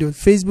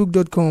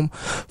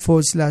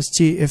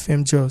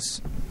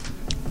www.facebook.com/JFMJoss.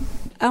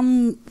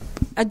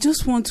 I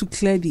just want to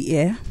clear the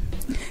air.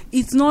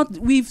 It's not,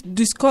 we've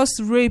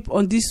discussed rape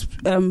on these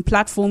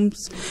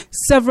platforms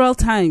several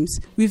times.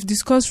 We've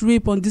discussed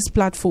rape on this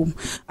platform,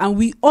 and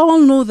we all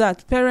know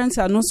that parents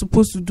are not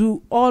supposed to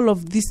do all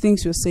of these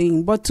things you're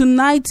saying. But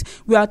tonight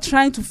we are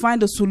trying to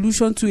find a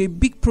solution to a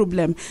big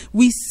problem.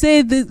 We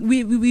say that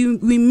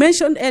we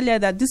mentioned earlier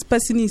that this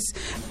person is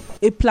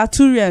a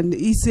Plateauian,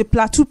 is a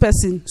Plateau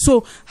person.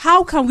 So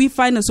how can we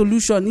find a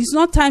solution? It's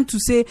not time to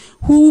say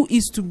who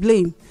is to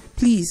blame.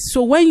 Please.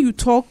 So when you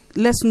talk,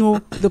 let's know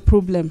the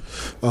problem.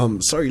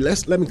 Sorry,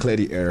 let me clear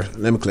the air.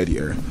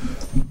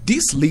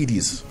 These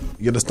ladies,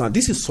 you understand,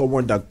 this is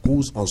someone that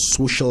goes on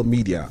social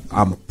media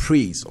and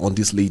preys on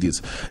these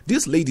ladies.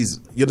 These ladies,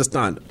 you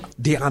understand,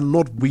 they are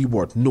not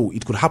wayward. No,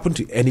 it could happen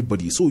to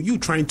anybody. So you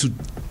trying to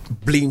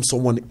blame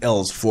someone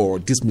else for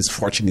this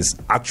misfortune is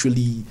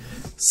actually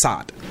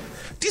sad.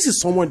 This is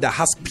someone that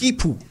has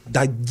people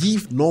that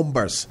give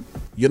numbers.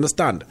 You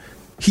understand?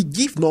 He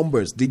give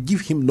numbers. They give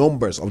him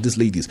numbers of these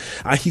ladies,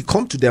 and he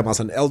come to them as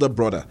an elder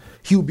brother.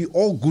 He will be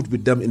all good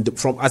with them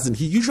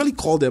he usually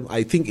call them,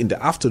 I think, in the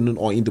afternoon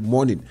or in the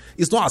morning.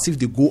 It's not as if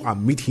they go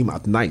and meet him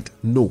at night.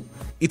 No,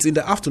 it's in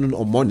the afternoon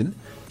or morning.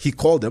 He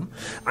called them,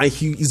 and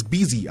he is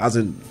busy, as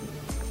in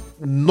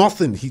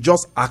nothing. He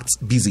just acts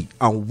busy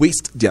and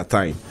waste their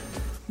time,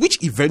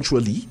 which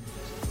eventually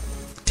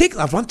take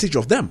advantage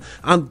of them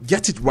and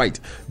get it right.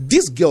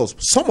 These girls,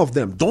 some of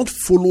them don't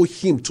follow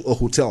him to a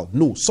hotel.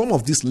 No, some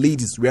of these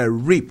ladies were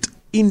raped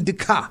in the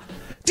car.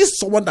 This is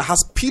someone that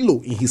has pillow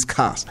in his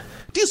cars.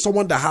 This is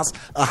someone that has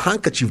a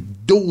handkerchief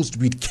dosed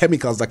with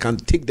chemicals that can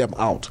take them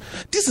out.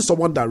 This is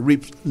someone that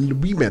rapes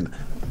women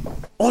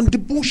on the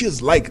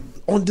bushes, like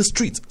on the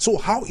streets. So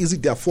how is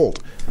it their fault?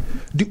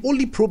 The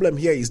only problem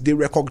here is they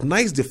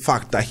recognize the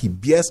fact that he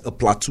bears a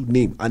Plateau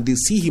name and they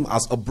see him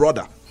as a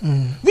brother,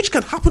 which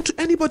can happen to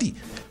anybody.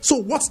 So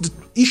what's the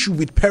issue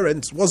with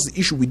parents? What's the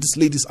issue with these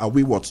ladies are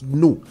wayward?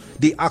 No,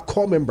 they are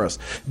core members.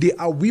 They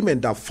are women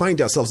that find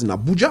themselves in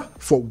Abuja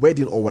for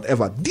wedding or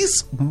whatever.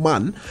 This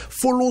man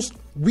follows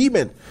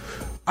women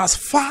as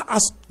far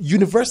as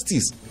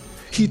universities.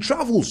 He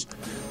travels.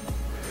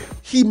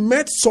 He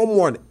met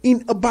someone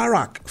in a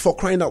barrack, for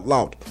crying out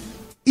loud.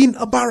 In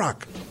a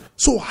barrack.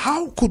 So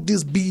how could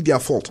this be their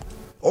fault?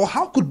 Or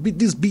how could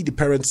this be the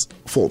parents'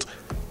 fault?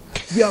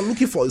 We are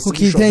looking for a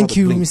solution. Okay, thank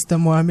you, Mr.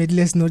 Mohammed.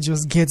 Let's not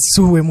just get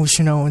so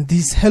emotional on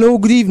this. Hello,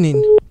 good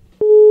evening.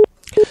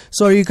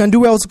 Sorry, you can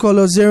do well to call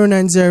us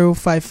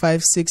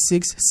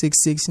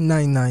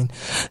 090-5566-6699,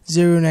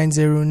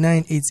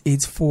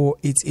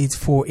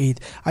 090-988-48848.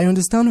 I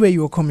understand where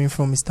you are coming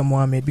from, Mr.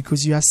 Mohammed,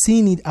 because you are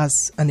seeing it as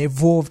an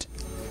evolved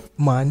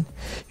man.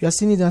 You are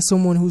seeing it as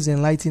someone who's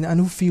enlightened and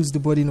who feels the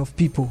burden of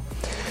people.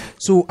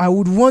 So I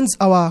would want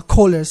our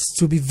callers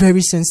to be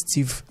very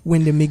sensitive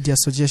when they make their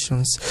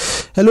suggestions.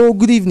 Hello,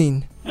 good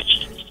evening.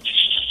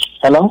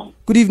 Hello?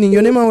 Good evening.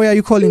 Your name and where are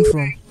you calling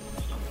from?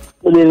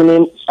 Good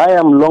evening. I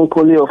am Long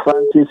Polio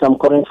Francis. I'm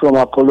calling from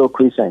Apollo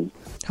Crescent.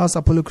 How's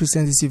Apollo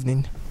Crescent this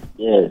evening?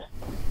 Yes.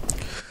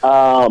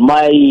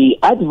 My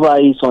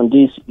advice on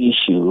this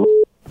issue,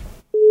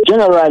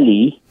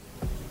 generally,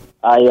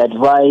 I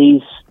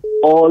advise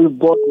all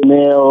both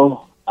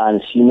male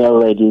and female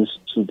ladies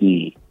to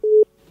be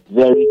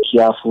very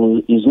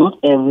careful. It's not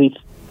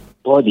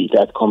everybody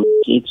that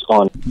communicates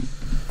on.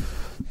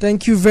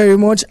 Thank you very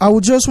much. I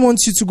would just want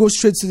you to go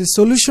straight to the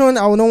solution.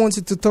 I would not want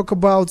you to talk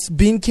about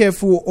being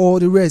careful or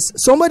the rest.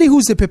 Somebody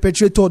who's a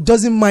perpetrator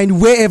doesn't mind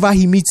wherever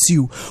he meets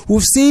you.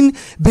 We've seen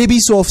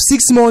babies of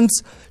 6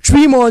 months,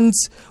 3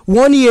 months,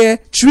 1 year,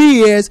 3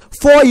 years,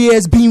 4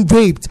 years being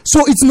raped.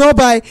 So it's not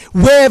by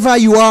wherever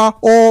you are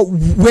or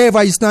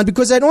wherever you stand,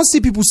 because I don't see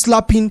people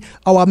slapping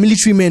our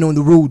military men on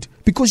the road.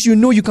 because you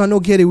know you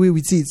cannot get away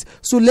with it.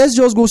 So let's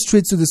just go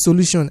straight to the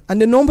solution.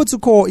 And the number to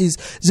call is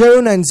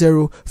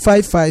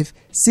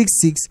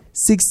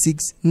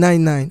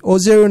 090-5566-6699 or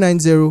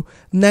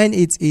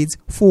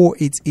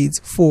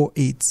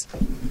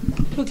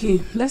 090-988-48848.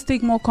 Okay, let's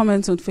take more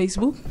comments on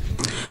Facebook.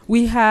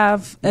 We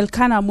have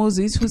Elkanah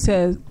Moses who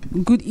says,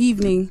 good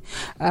evening.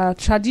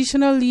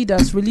 Traditional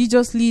leaders,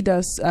 religious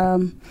leaders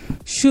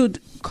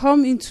should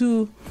come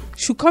into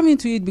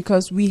it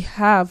because we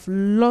have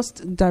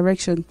lost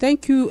direction.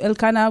 Thank you,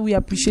 Elkanah. We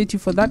appreciate you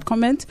for that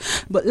comment.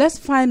 But let's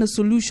find a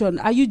solution.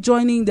 Are you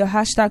joining the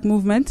hashtag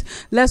movement?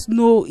 Let's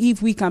know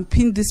if we can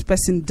pin this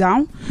person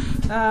down.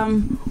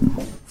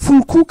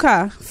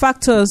 Fulkuka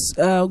Factors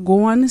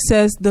go on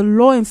says the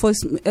law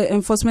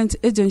enforcement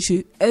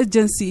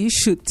agency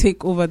should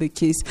take over the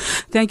case.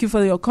 Thank you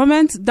for your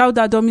comment.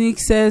 Dauda Dominic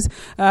says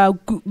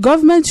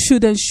government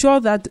should ensure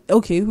that.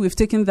 Okay, we've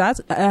taken that.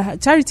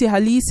 Charity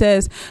Hali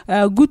says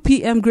good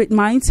PM, great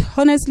minds.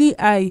 Honestly,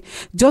 I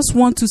just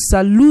want to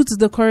salute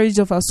the courage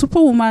of our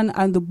superwoman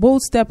and the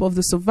bold step of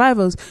the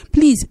survivors.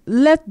 Please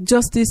let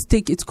justice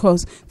take its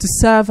course to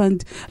serve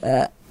and.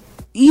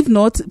 If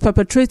not,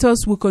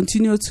 perpetrators will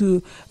continue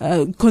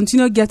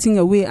getting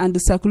away, and the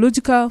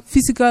psychological,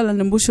 physical,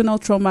 and emotional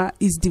trauma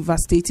is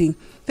devastating.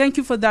 Thank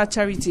you for that,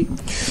 Charity.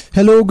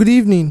 Hello, good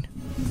evening.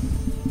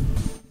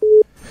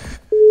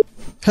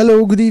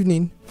 Hello, good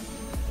evening.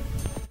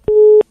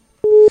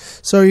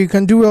 Sorry, you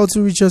can do well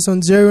to reach us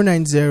on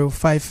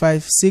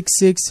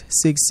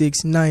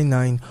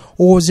 090-5566-6699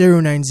 or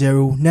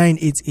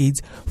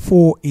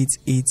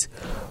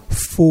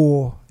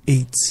 090-988-48848.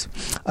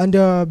 And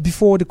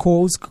before the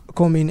calls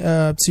coming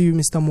to you,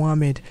 Mr.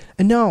 Mohammed,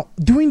 and now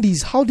doing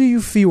this, how do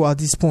you feel at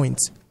this point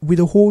with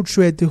the whole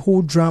thread, the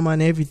whole drama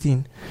and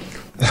everything?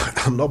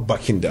 I'm not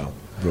backing down,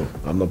 bro.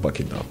 I'm not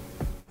backing down.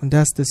 And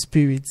that's the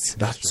spirit.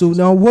 So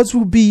now what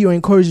will be your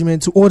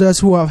encouragement to others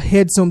who have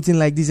heard something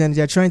like this and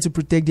they're trying to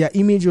protect their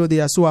image, or they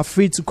are so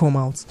afraid to come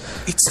out?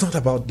 It's not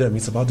about them,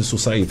 it's about the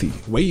society.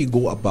 When you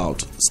go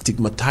about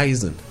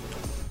stigmatizing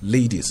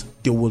ladies,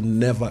 they will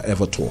never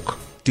ever talk.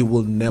 They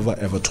will never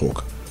ever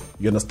talk.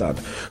 You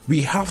understand?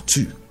 We have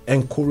to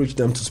encourage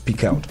them to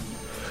speak out.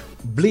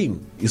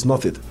 Blame is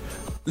not it.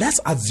 Let's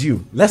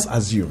assume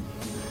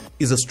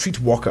is a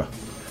street walker.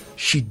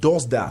 She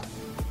does that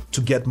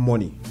to get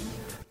money,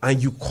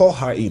 and you call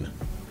her in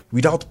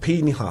without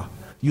paying her.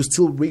 You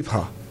still rape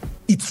her.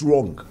 It's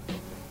wrong.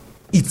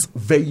 It's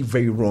very,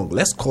 very wrong.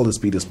 Let's call a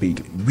spade a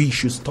spade. We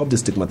should stop the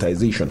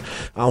stigmatization,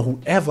 and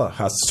whoever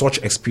has such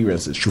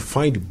experiences should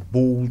find a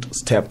bold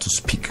step to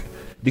speak.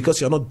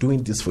 Because you're not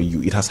doing this for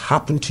you. It has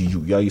happened to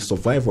you. You are a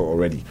survivor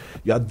already.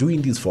 You are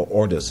doing this for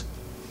others.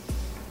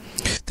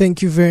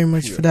 Thank you very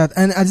much for that.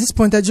 And at this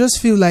point, I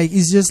just feel like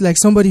it's just like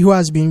somebody who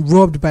has been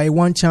robbed by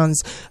one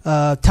chance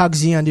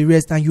taxi and the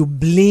rest, and you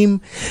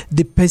blame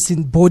the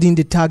person boarding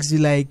the taxi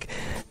like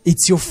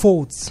it's your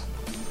fault.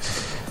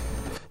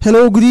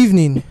 Hello, good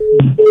evening.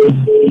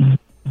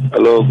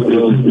 Hello, good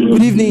evening.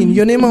 Good evening.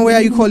 Your name and where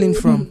are you calling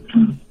from?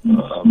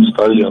 I'm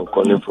Stanley. I'm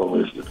calling from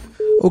Westfield.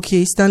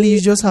 Okay, Stanley,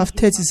 you just have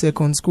 30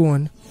 seconds. Go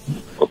on.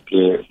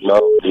 Okay, now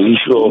the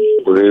issue of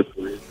rape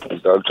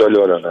is actually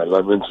on an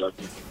alarming.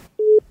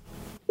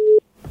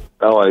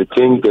 Now I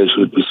think there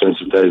should be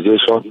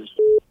sensitization.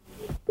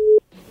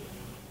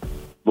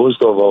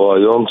 Most of our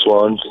young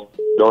ones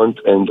don't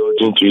indulge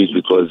into it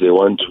because they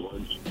want to.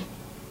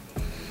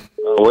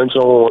 When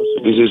someone wants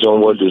to visit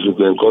someone, they should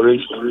be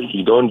encouraged.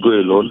 You don't go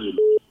alone.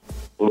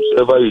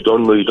 Whomever you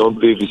don't know, you don't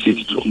pay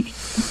visit to.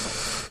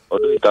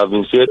 Although it has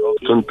been said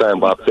often time,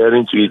 but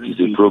adhering to it is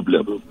a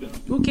problem.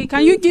 Okay,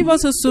 can you give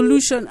us a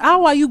solution?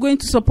 How are you going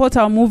to support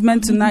our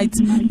movement tonight?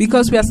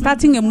 Because we are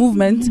starting a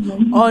movement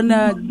on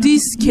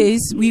this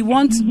case. We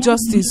want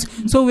justice.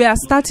 So we are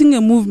starting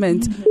a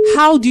movement.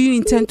 How do you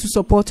intend to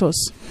support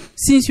us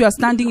since you are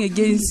standing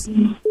against?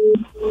 In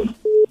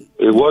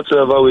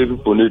whatever way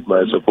people need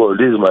my support,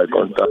 this is my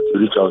contact.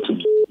 Reach out to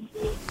me.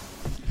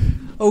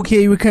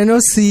 Okay, we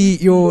cannot see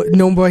your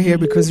number here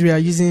because we are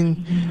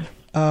using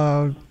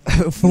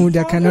phone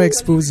that cannot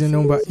expose your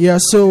number. Yeah,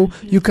 so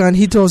you can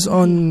hit us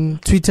on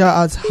Twitter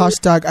at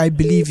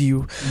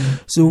 #IBelieveYou.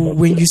 So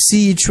when you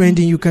see it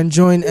trending, you can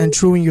join and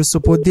throw in your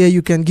support there.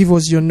 You can give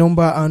us your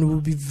number and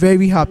we'll be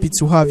very happy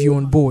to have you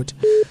on board.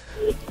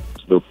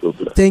 No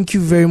problem. Thank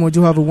you very much.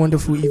 You have a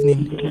wonderful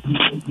evening.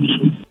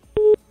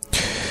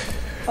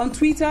 On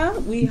Twitter,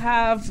 we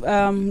have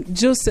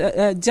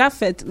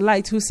Jafet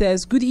Light who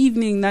says, good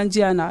evening,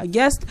 Nanjiana.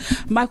 Guest,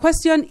 my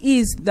question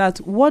is that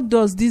what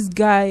does this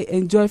guy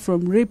enjoy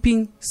from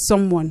raping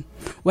someone?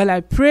 Well, I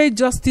pray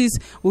justice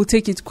will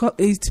take its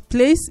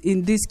place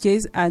in this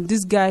case, and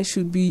this guy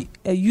should be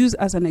used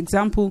as an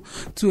example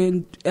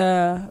to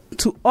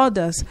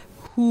others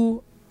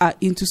who are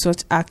into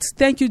such acts.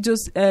 Thank you,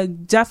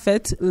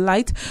 Jafet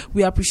Light.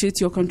 We appreciate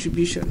your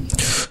contribution.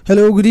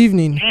 Hello, good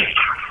evening.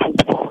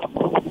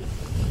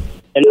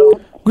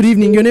 Hello. Good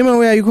evening. Your name and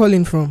where are you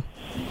calling from?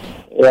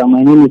 Yeah,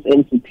 my name is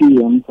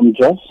NCP. I'm from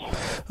Jos.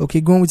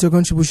 Okay, go on with your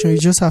contribution. You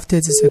just have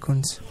 30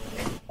 seconds.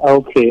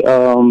 Okay.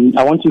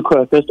 I want to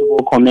first of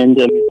all commend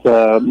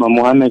Mr.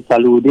 Mohammed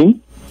Saluddin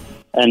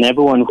and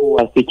everyone who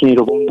has taken it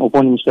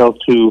upon himself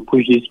to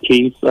push this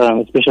case,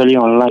 especially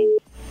online.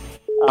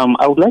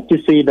 I would like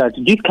to say that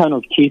these kind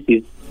of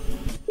cases,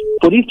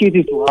 for these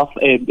cases to have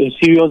a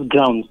serious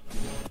ground,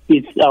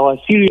 it's our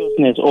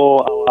seriousness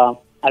or our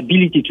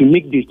ability to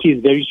make the case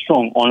very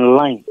strong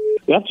online.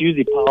 We have to use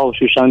the power of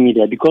social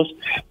media, because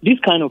these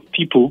kind of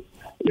people,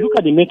 look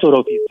at the method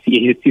of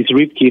his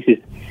rape cases.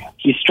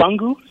 He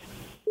strangles,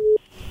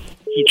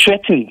 he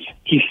threatens,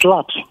 he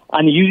slaps,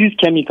 and he uses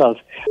chemicals.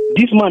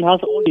 This man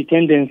has all the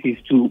tendencies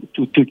to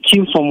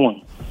kill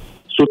someone,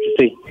 so to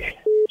say.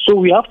 So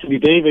we have to be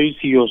very, very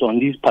serious on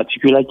this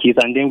particular case,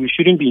 and then we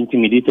shouldn't be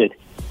intimidated.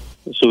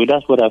 So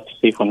that's what I have to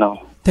say for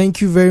now.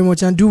 Thank you very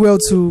much, and do well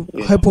to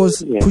help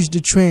us push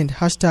the trend.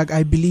 #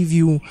 I believe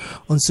you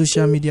on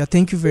social media.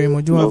 Thank you very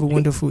much. Do have a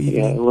wonderful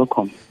evening. Yeah,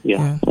 welcome.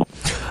 Yeah.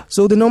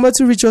 So the number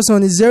to reach us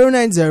on is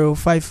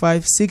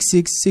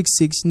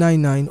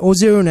 090-5566-6699 or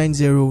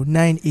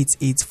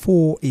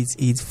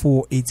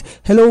 090-988-48848.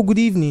 Hello, good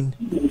evening.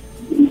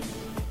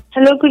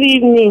 Hello, good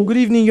evening. Good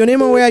evening. Your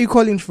name and where are you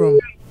calling from?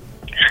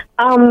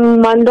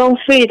 Mandong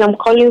Faith. I'm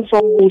calling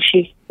from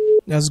Bushi.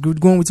 That's good.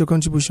 Go on with your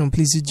contribution,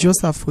 please. You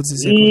just have 40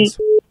 seconds.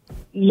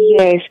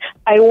 Yes,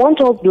 I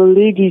want all the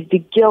ladies, the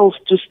girls,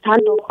 to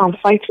stand up and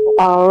fight for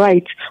our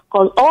rights.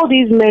 Because all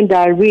these men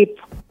that rape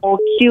or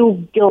kill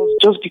girls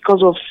just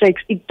because of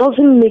sex, it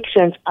doesn't make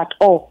sense at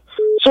all.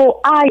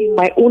 So I,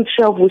 my own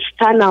self, will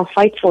stand and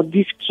fight for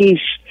this case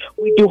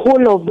with the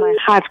whole of my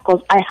heart.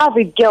 Because I have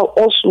a girl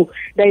also,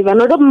 that if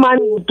another man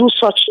would do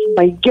such to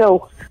my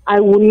girl,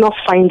 I will not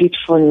find it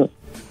funny.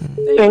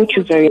 Thank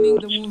you very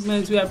much. The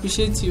movement, we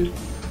appreciate you.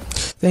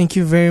 Thank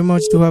you very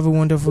much. To have a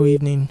wonderful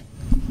evening.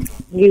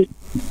 Yes.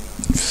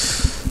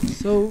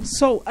 So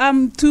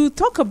to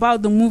talk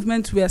about the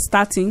movement we are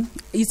starting,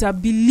 it's a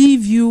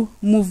Believe You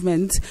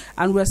movement,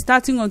 and we're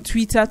starting on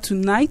Twitter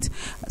tonight.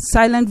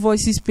 Silent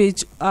Voices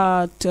page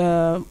on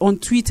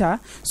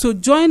Twitter. So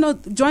join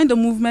the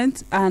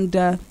movement and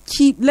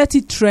let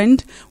it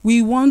trend.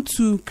 We want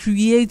to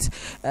create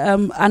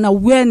an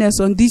awareness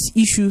on this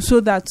issue so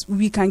that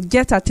we can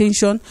get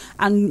attention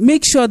and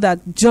make sure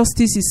that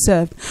justice is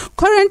served.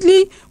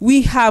 Currently,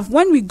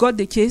 when we got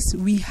the case,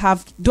 we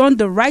have done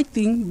the right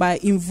thing by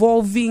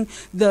involving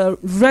the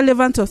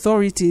relevant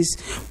authorities,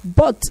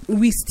 but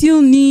we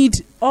still need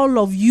all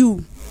of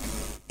you.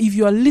 If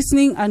you are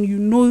listening and you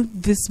know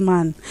this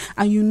man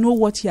and you know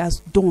what he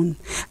has done,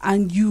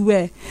 and you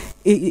were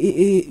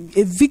a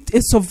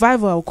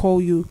survivor, I'll call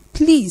you,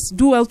 please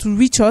do well to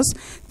reach us.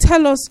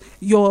 Tell us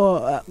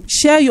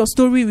share your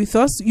story with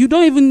us. You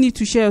don't even need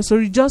to share your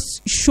story.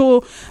 Just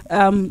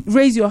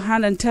raise your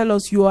hand and tell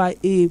us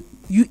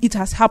it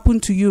has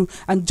happened to you,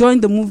 and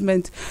join the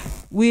movement.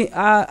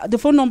 The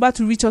phone number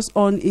to reach us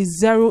on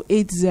is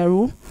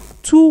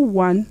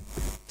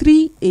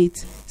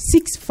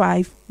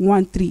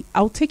 080-2138-6513.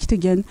 I'll take it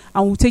again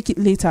and we'll take it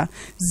later.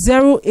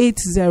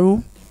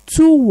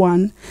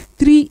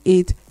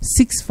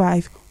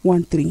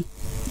 080-2138-6513.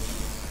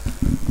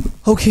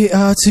 Okay,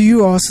 to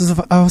you, our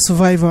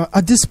survivor,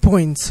 at this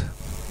point,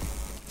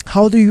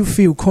 how do you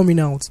feel coming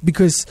out?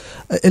 Because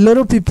a lot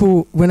of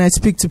people, when I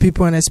speak to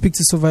people and I speak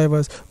to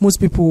survivors, most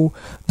people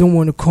don't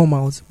want to come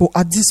out. But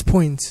at this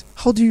point,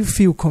 how do you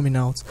feel coming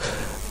out?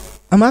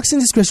 I'm asking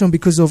this question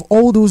because of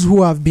all those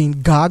who have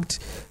been gagged,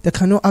 that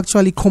cannot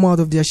actually come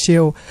out of their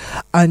shell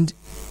and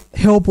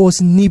help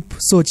us nip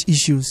such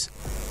issues.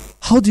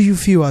 How do you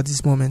feel at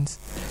this moment?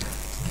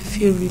 I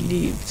feel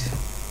relieved.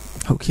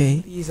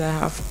 Okay. Please, I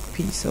have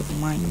peace of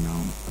mind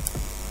now.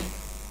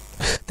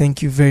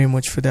 Thank you very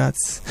much for that.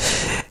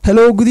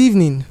 Hello, good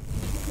evening.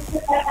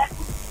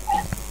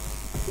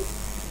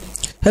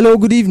 Hello,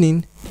 good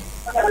evening.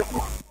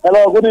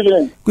 Hello, good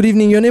evening. Good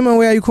evening. Your name and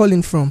where are you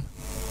calling from?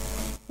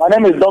 My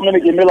name is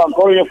Dominic Emil. I'm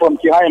calling you from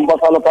Kihai in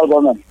Basa local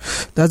government.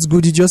 That's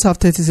good. You just have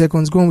 30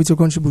 seconds. Go on with your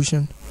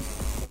contribution.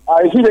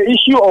 You see, the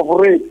issue of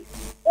rape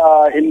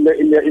in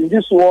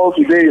this world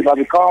today has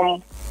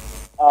become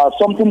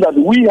something that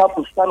we have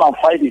to stand and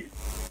fight it.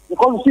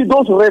 Because you see,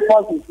 those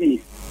rapers you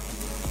see,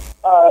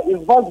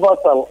 it's vice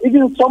versa.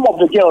 Even some of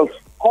the girls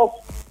cause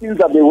things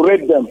that they will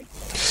rape them.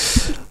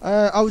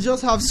 I'll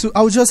just have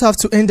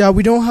to end there.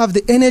 We don't have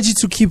the energy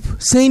to keep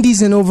saying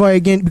this and over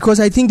again, because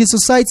I think the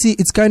society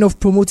is kind of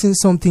promoting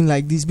something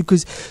like this,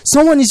 because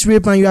someone is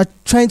raped and you are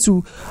trying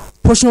to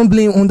portion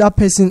blame on that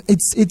person.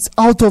 It's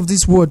out of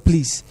this world,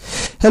 please.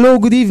 Hello,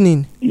 good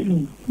evening.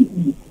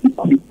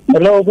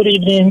 Hello, good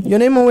evening. Your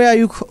name and where are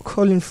you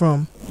calling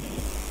from?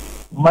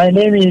 My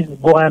name is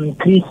Bohan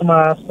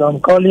Christmas. I'm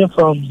calling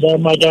from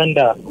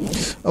Zamaganda.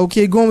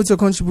 Okay, go on with your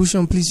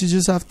contribution, please. You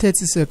just have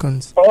 30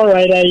 seconds. All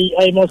right,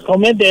 I must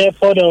commend the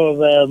effort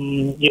of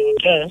your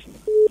guest,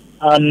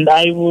 and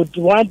I would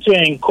want to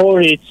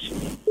encourage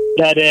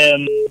that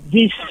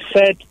this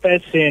third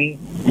person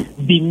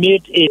be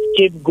made a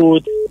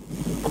scapegoat,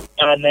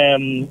 and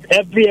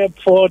every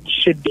effort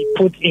should be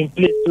put in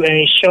place to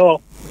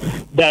ensure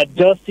that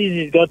justice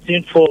is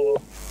gotten for.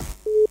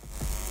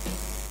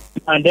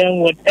 And then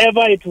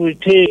whatever it will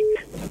take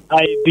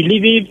I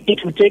believe if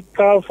it will take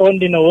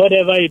crowdfunding or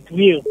whatever it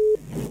will,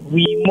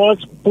 we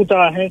must put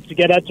our hands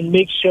together to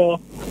make sure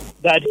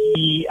that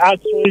he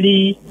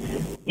actually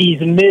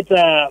is made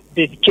the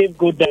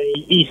scapegoat that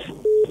he is,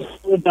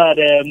 so that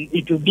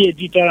it will be a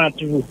deterrent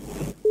to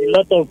a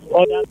lot of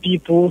other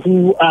people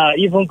who are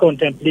even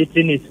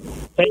contemplating it.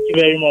 Thank you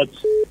very much.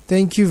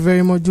 Thank you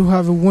very much. Do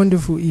have a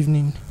wonderful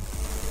evening.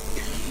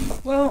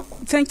 Well,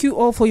 thank you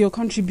all for your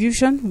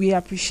contribution. We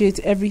appreciate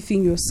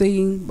everything you're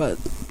saying. But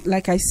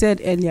like I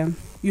said earlier,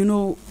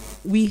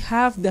 we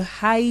have the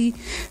high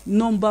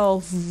number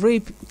of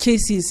rape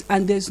cases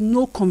and there's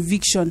no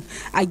conviction.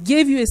 I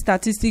gave you a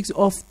statistics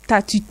of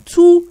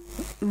 32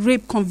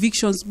 rape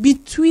convictions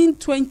between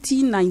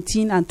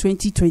 2019 and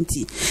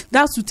 2020.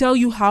 That's to tell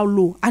you how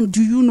low. And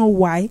do you know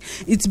why?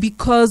 It's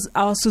because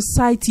our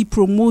society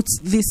promotes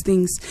these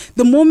things.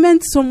 The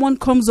moment someone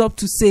comes up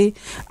to say,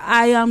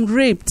 I am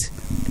raped,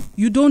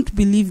 you don't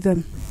believe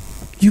them.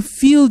 You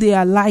feel they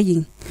are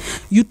lying.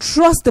 You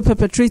trust the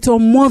perpetrator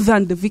more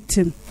than the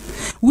victim,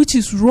 which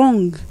is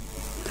wrong.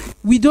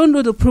 We don't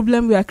know the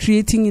problem we are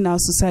creating in our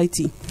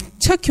society.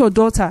 Check your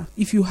daughter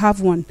if you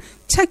have one.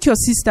 Check your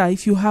sister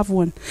if you have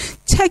one.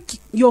 Check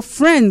your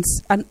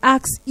friends and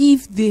ask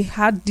if they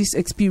had this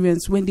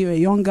experience when they were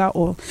younger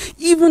or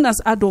even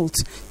as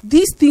adults.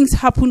 These things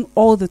happen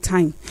all the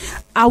time.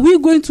 Are we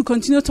going to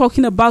continue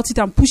talking about it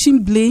and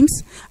pushing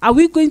blames? Are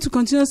we going to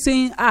continue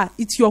saying,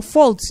 it's your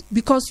fault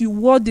because you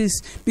wore this,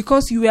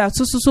 because you were at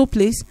so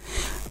place?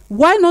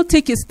 Why not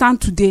take a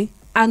stand today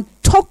and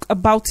talk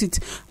about it?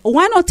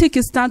 Why not take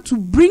a stand to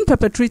bring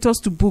perpetrators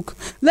to book?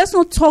 Let's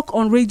not talk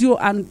on radio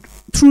and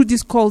through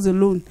these calls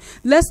alone.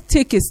 Let's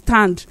take a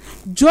stand.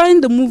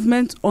 Join the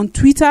movement on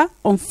Twitter,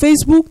 on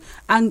Facebook,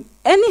 and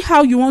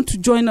anyhow you want to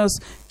join us,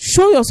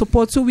 show your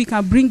support so we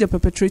can bring the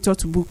perpetrator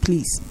to book,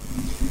 please.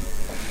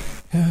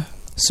 Yeah.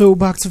 So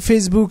back to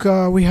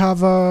Facebook, we have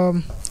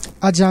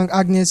Ajang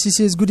Agnes. She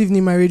says, good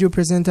evening, my radio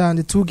presenter and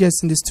the two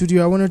guests in the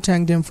studio. I want to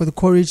thank them for the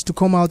courage to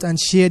come out and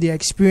share their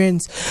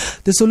experience.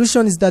 The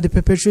solution is that the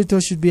perpetrator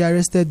should be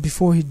arrested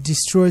before he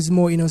destroys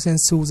more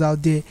innocent souls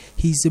out there.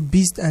 He's a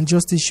beast and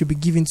justice should be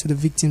given to the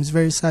victims.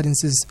 Very sad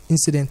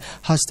incident.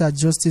 Hashtag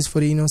justice for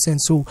the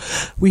innocent soul.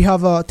 We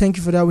have, thank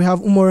you for that. We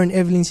have Umar and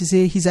Evelyn. She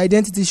says his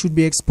identity should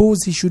be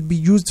exposed. He should be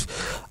used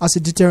as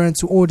a deterrent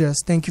to others.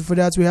 Thank you for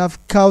that. We have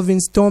Calvin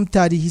Storm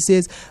Taddy. He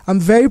says, I'm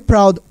very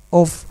proud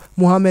of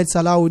Mohammed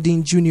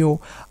Salahuddin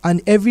Jr.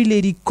 and every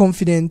lady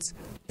confident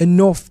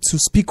enough to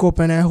speak up,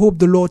 and I hope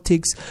the law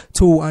takes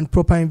toll and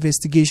proper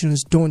investigation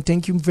is done.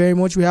 Thank you very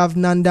much. We have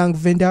Nandang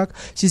Vendak.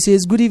 She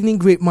says, good evening,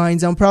 great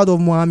minds. I'm proud of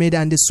Mohammed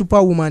and the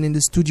superwoman in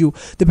the studio.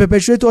 The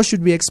perpetrator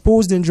should be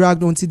exposed and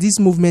dragged until this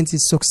movement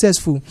is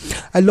successful.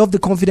 I love the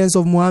confidence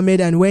of Mohammed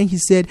and when he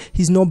said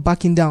he's not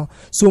backing down.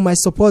 So my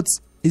support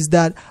is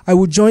that I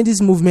will join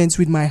this movement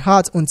with my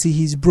heart until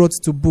he's brought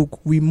to book.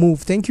 We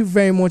move. Thank you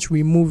very much.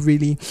 We move,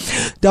 really.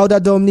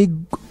 Dauda Dominic,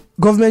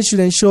 government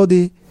should ensure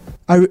they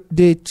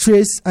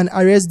trace and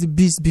arrest the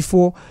beast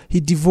before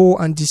he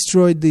devour and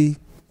destroy the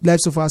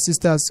lives of our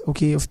sisters.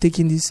 Okay, of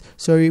taking this.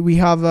 Sorry. We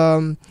have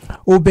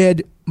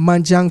Obed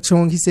Manjang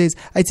Chong. He says,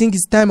 I think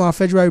it's time our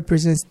federal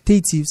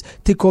representatives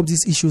take up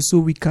this issue so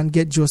we can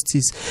get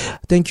justice.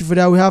 Thank you for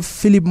that. We have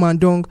Philip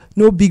Mandong.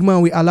 No big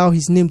man will allow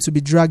his name to be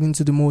dragged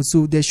into the mud,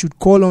 so they should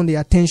call on the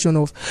attention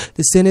of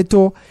the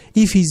senator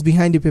if he's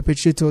behind the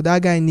perpetrator.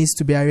 That guy needs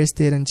to be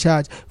arrested and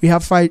charged. We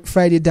have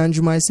Friday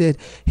Danjuma said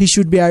he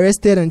should be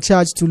arrested and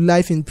charged to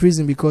life in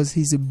prison because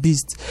he's a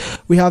beast.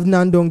 We have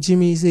Nandong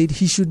Jimmy said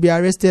he should be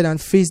arrested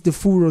and face the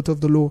full wrath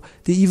of the law.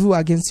 The evil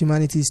against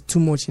humanity is too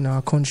much in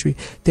our country.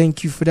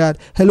 Thank you for that.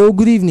 Hello,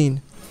 good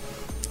evening.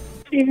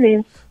 Good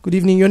evening. Good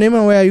evening. Your name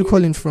and where are you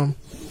calling from?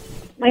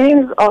 My name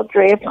is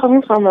Audrey. I'm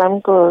coming from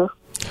Lamgo.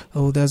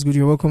 Oh, that's good.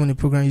 You're welcome on the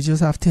program. You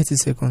just have 30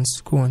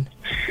 seconds. Go on.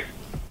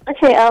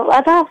 Okay,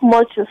 I don't have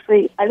much to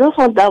say. I just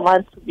want that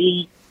man to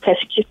be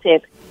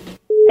persecuted.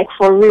 Like,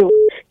 for real.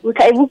 We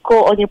can even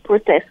go on a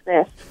protest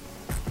there.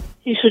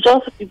 He should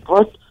just be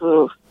brought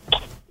to...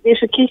 They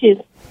should kill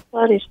him.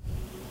 Sorry.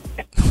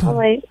 All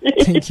right.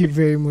 Thank you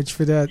very much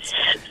for that.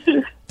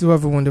 Do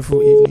have a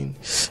wonderful evening.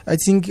 I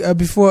think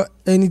before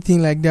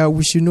anything like that,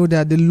 we should know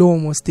that the law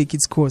must take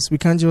its course. We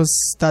can't just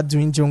start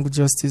doing jungle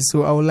justice.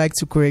 So I would like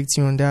to correct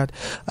you on that.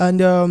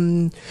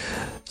 And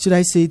should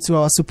I say to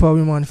our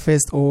superwoman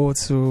first or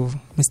to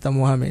Mr.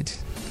 Mohammed?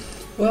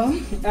 Well,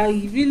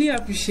 I really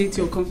appreciate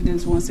your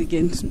confidence once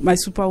again, my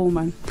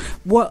superwoman.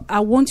 What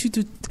I want you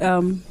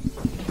to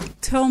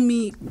tell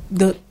me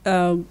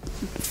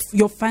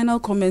your final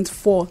comment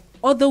for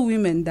other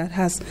women that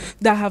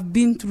have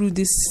been through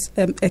this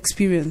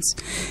experience.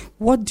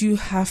 What do you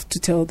have to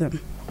tell them?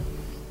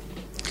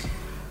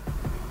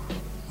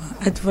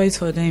 Advice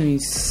for them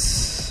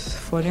is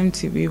for them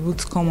to be able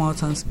to come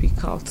out and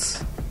speak out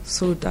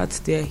so that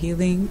their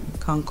healing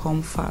can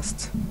come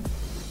fast.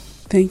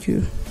 Thank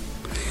you.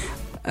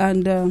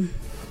 And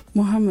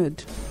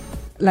Mohammed,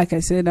 like I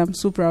said, I'm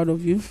so proud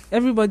of you.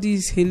 Everybody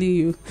is hailing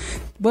you.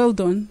 Well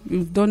done.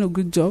 You've done a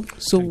good job.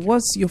 So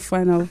what's your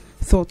final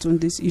thought on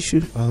this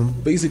issue?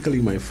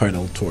 Basically, my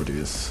final thought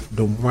is,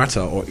 no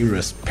matter or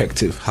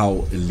irrespective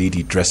how a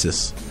lady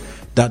dresses,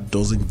 that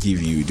doesn't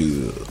give you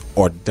the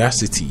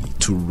audacity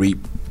to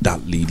rape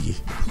that lady.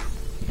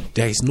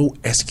 There is no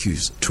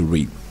excuse to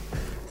rape.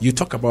 You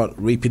talk about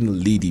raping a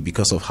lady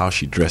because of how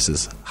she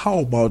dresses. How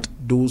about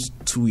those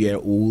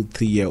 2-year-old,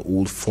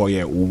 3-year-old,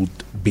 4-year-old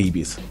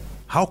babies?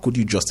 How could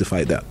you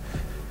justify that?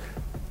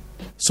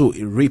 So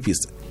a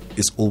rapist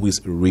is always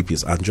a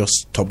rapist, and just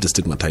stop the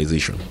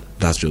stigmatization.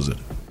 That's just it.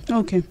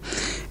 Okay.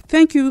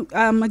 Thank you.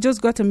 I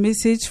just got a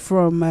message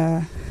from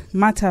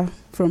Martha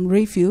from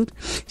Rayfield.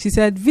 She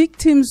said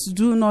victims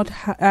do not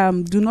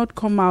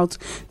come out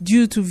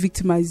due to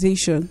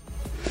victimization.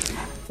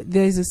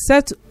 There's a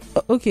set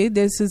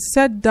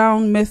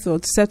down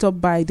method set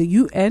up by the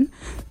UN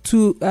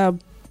to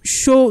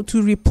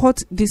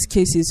report these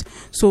cases.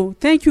 So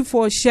thank you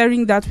for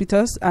sharing that with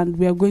us, and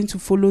we are going to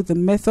follow the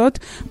method,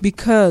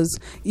 because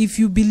if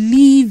you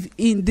believe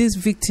in these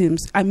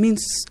victims,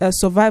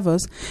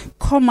 survivors,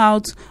 come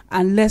out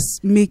and let's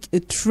make a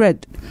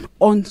thread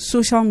on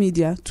social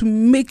media to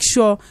make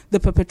sure the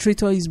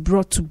perpetrator is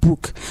brought to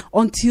book.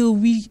 Until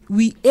we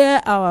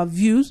air our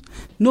views,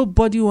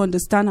 nobody will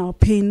understand our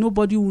pain,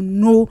 nobody will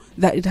know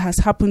that it has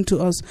happened to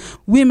us.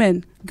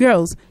 Women,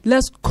 girls,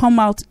 let's come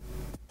out,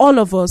 all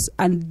of us,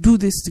 and do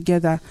this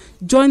together.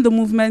 Join the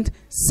movement,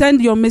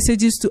 send your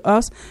messages to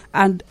us,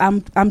 and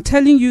I'm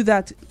telling you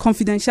that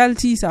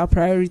confidentiality is our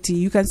priority.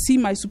 You can see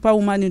my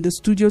superwoman in the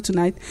studio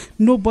tonight.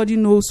 Nobody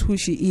knows who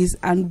she is,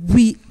 and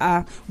we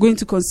are going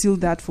to conceal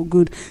that for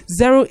good.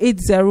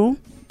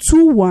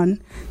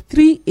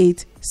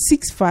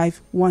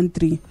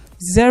 080-2138-6513.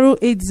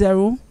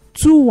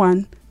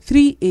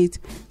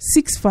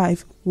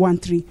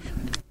 080-2138-6513.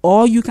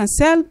 Or you can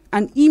send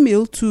an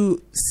email to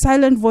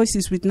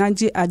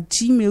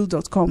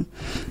silentvoiceswithnanje@gmail.com.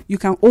 You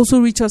can also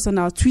reach us on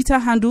our Twitter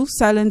handle,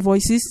 Silent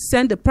Voices.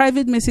 Send a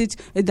private message,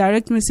 a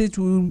direct message,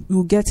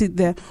 we'll get it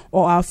there,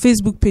 or our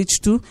Facebook page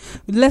too.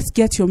 Let's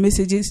get your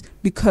messages,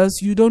 because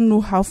you don't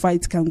know how far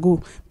it can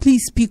go.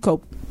 Please speak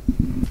up.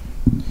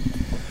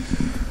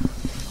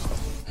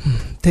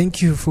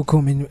 Thank you for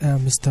coming,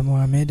 Mr.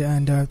 Mohammed,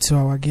 and to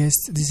our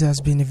guests. This has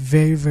been a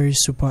very, very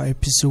super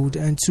episode.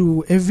 And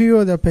to every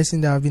other person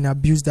that have been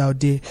abused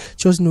out there,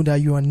 just know that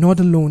you are not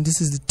alone.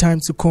 This is the time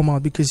to come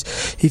out, because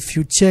if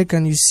you check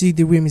and you see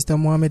the way Mr.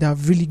 Mohammed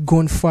have really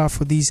gone far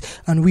for this,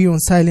 and we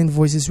on Silent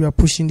Voices, we are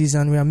pushing this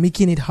and we are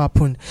making it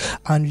happen,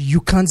 and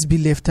you can't be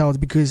left out,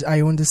 because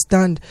I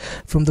understand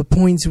from the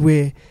point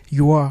where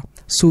you are.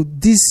 So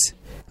this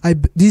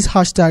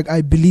hashtag,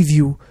 I believe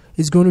you,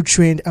 is going to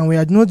trend, and we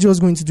are not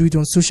just going to do it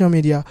on social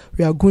media,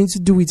 we are going to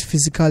do it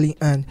physically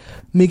and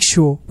make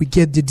sure we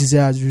get the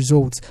desired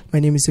results. My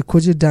name is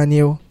Ekoje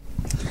Daniel.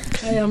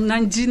 I am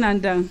Nanji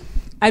Nanda.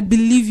 I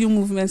believe you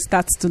movement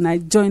starts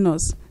tonight. Join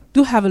us.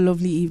 Do have a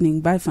lovely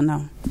evening. Bye for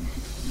now.